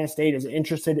or Savannah State is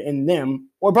interested in them,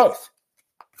 or both.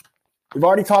 We've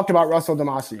already talked about Russell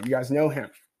DeMasi. You guys know him.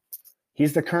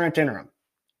 He's the current interim.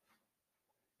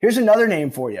 Here's another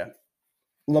name for you.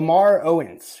 Lamar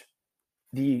Owens,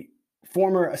 the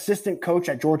former assistant coach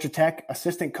at Georgia Tech,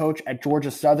 assistant coach at Georgia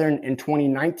Southern in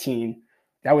 2019.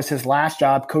 That was his last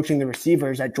job, coaching the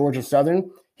receivers at Georgia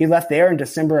Southern. He left there in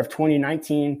December of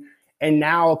 2019, and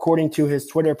now, according to his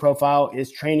Twitter profile,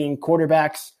 is training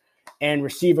quarterbacks and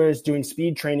receivers, doing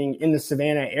speed training in the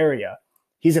Savannah area.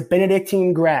 He's a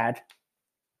Benedictine grad,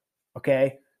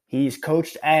 okay? He's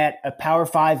coached at a Power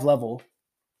 5 level.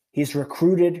 He's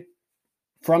recruited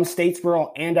from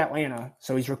Statesboro and Atlanta,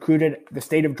 so he's recruited the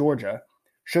state of Georgia.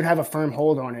 Should have a firm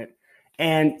hold on it.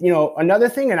 And, another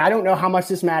thing, and I don't know how much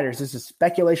this matters. This is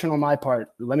speculation on my part.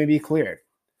 Let me be clear.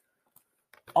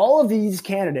 All of these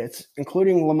candidates,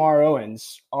 including Lamar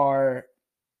Owens, are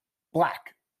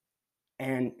black.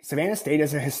 And Savannah State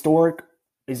is an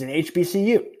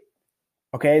HBCU.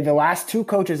 Okay, the last two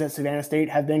coaches at Savannah State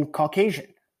have been Caucasian.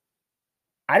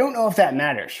 I don't know if that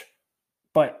matters,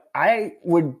 but I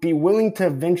would be willing to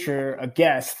venture a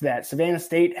guess that Savannah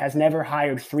State has never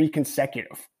hired 3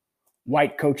 consecutive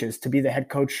white coaches to be the head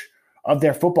coach of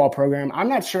their football program. I'm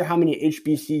not sure how many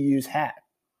HBCUs have.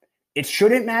 It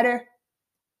shouldn't matter.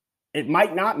 It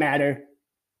might not matter,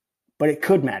 but it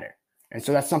could matter. And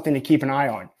so that's something to keep an eye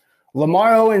on.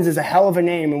 Lamar Owens is a hell of a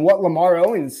name, and what Lamar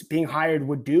Owens being hired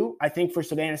would do, I think, for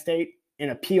Savannah State in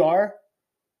a PR,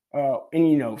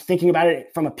 thinking about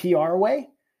it from a PR way,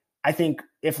 I think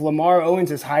if Lamar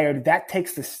Owens is hired, that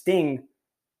takes the sting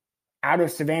out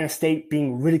of Savannah State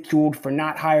being ridiculed for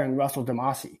not hiring Russell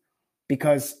DeMasi,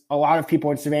 because a lot of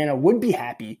people in Savannah would be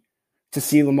happy to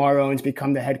see Lamar Owens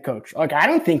become the head coach. Like, I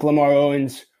don't think Lamar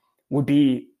Owens would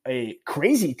be a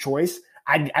crazy choice.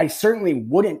 I certainly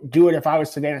wouldn't do it if I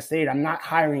was Savannah State. I'm not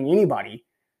hiring anybody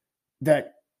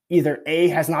that either A,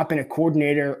 has not been a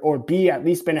coordinator, or B, at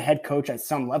least been a head coach at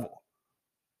some level.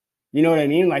 You know what I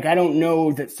mean? Like, I don't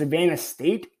know that Savannah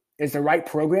State is the right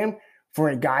program for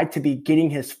a guy to be getting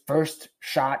his first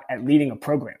shot at leading a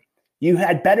program. You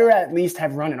had better at least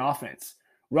have run an offense.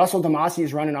 Russell DeMasi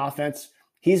has run an offense.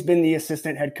 He's been the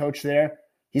assistant head coach there.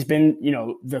 He's been,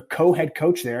 the co-head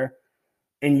coach there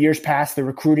in years past, the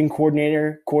recruiting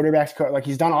coordinator, quarterbacks, like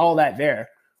he's done all that there.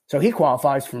 So he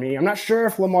qualifies for me. I'm not sure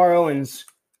if Lamar Owens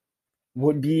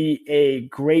would be a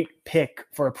great pick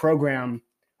for a program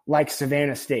like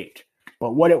Savannah State.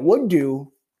 But what it would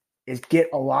do is get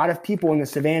a lot of people in the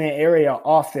Savannah area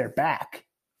off their back,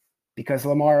 because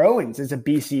Lamar Owens is a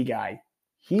BC guy.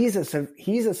 He's a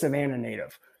Savannah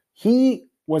native. He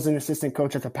was an assistant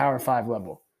coach at the Power 5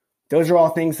 level. Those are all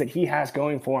things that he has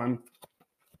going for him.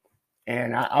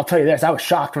 And I'll tell you this, I was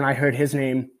shocked when I heard his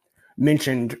name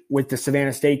mentioned with the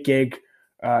Savannah State gig,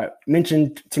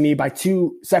 mentioned to me by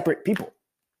two separate people,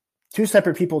 two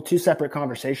separate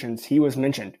conversations. He was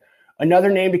mentioned. Another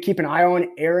name to keep an eye on,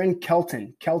 Aaron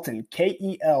Kelton, Kelton,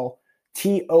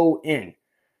 Kelton.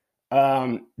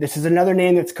 This is another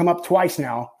name that's come up twice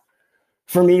now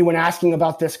for me when asking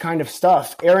about this kind of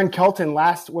stuff. Aaron Kelton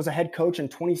last was a head coach in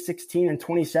 2016 and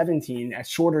 2017 at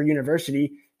Shorter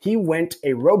University. He went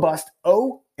a robust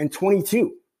 0-22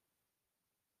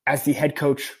 as the head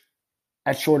coach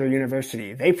at Shorter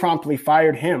University. They promptly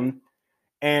fired him,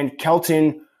 and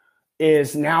Kelton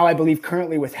is now, I believe,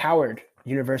 currently with Howard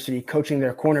University coaching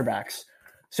their cornerbacks.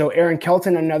 So Aaron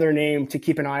Kelton, another name to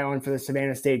keep an eye on for the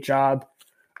Savannah State job.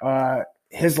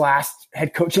 His last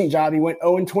head coaching job, he went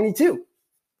 0-22.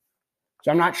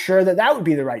 So I'm not sure that would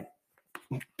be the right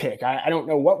pick. I don't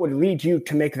know what would lead you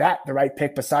to make that the right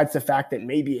pick besides the fact that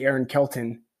maybe Aaron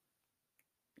Kelton,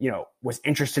 was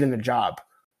interested in the job.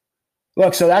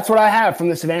 Look, so that's what I have from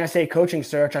the Savannah State coaching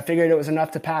search. I figured it was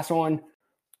enough to pass on.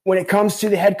 When it comes to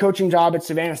the head coaching job at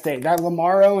Savannah State, that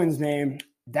Lamar Owens name,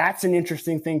 that's an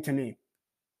interesting thing to me.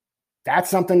 That's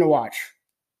something to watch.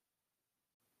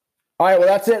 All right, well,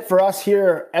 that's it for us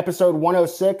here, episode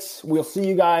 106. We'll see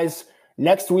you guys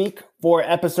next week for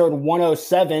episode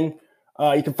 107.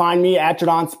 You can find me at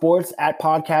Jadon Sports, at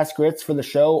Podcast Grits for the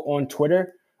show on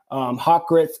Twitter, Hot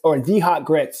Grits or The Hot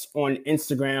Grits on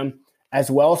Instagram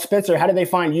as well. Spencer, how do they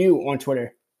find you on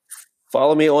Twitter?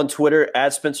 Follow me on Twitter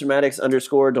at SpencerMaddox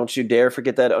 _. Don't you dare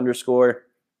forget that _.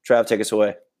 Trav, take us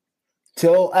away.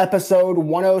 Till episode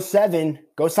 107,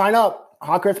 go sign up.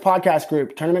 Hot Grits Podcast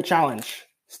Group, Tournament Challenge.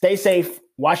 Stay safe.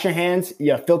 Wash your hands,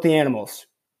 you filthy animals.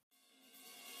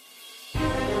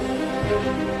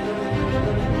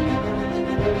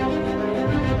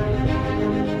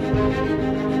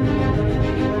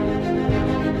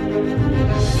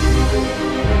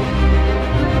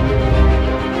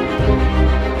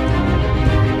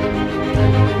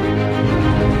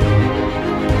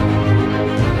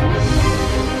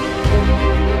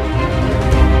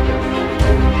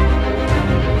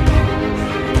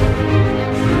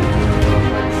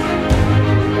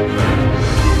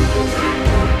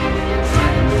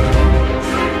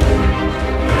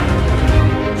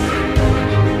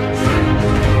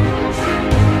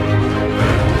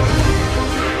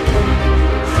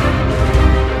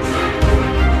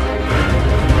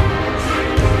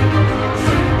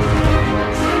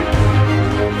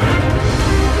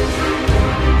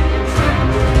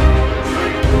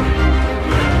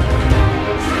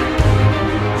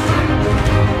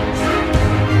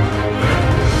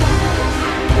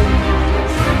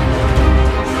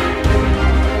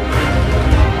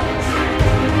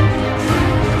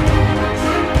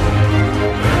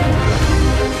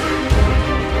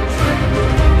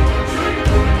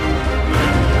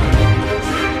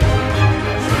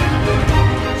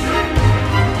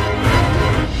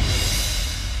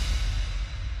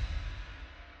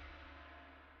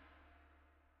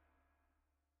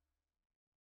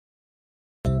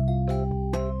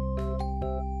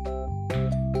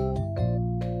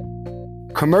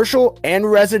 Commercial and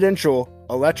residential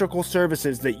electrical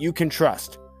services that you can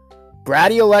trust.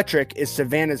 Brady Electric is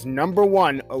Savannah's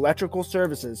 #1 electrical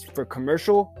services for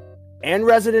commercial and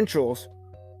residentials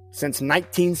since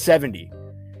 1970.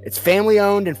 It's family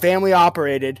owned and family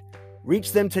operated.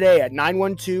 Reach them today at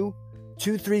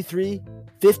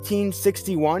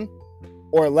 912-233-1561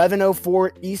 or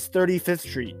 1104 East 35th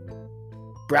Street.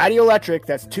 Brady Electric,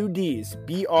 that's 2 Ds,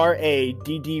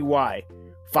 BRADDY.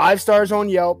 5 stars on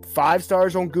Yelp, 5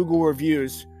 stars on Google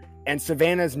reviews, and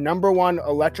Savannah's #1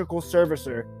 electrical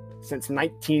servicer since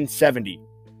 1970.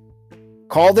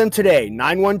 Call them today,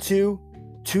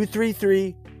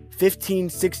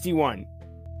 912-233-1561.